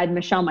year. We've had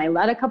Michelle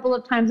Milet a couple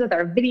of times with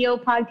our video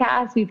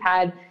podcast. We've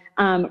had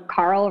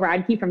Carl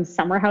Radke from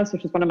Summer House,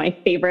 which is one of my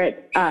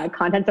favorite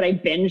contents that I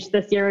binged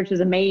this year, which is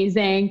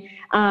amazing.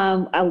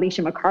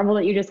 Alicia McCarville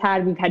that you just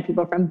had. We've had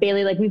people from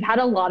Bailey. Like we've had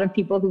a lot of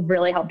people who've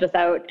really helped us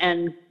out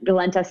and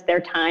lent us their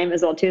time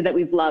as well too, that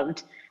we've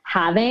loved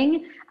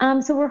having.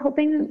 So we're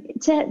hoping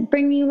to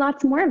bring you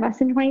lots more of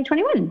us in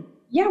 2021.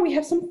 Yeah, we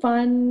have some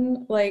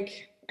fun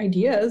like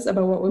ideas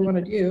about what we want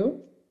to do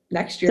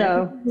next year.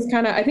 So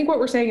I think what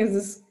we're saying is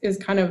this is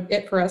kind of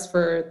it for us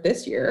for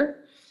this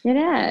year. It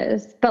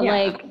is. But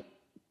like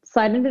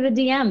slide into the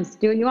DMs,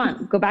 do what you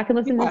want. Go back and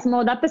listen to some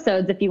old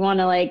episodes if you want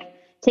to like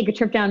take a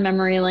trip down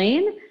memory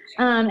lane.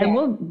 And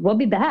we'll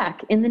be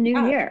back in the new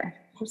year.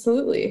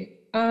 Absolutely.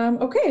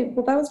 Okay,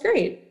 well that was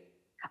great.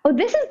 Oh,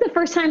 this is the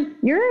first time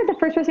you're the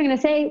first person I'm going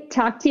to say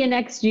talk to you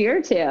next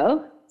year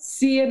too.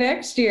 See you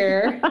next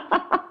year.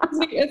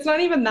 It's not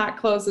even that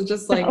close. It's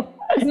just like,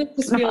 doesn't it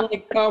just feel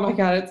like, oh my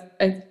God,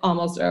 it's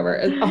almost over.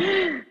 And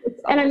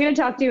I'm going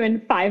to talk to you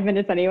in 5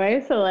 minutes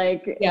anyway. So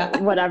like,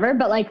 whatever.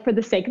 But like for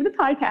the sake of the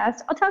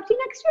podcast, I'll talk to you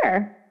next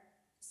year.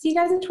 See you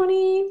guys in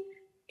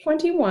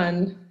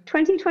 2021.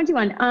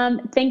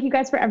 Thank you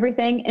guys for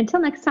everything. Until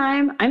next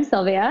time, I'm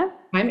Sylvia.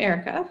 I'm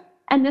Erica.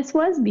 And this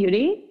was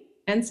Beauty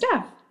and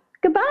Steph.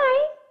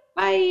 Goodbye.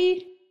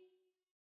 Bye.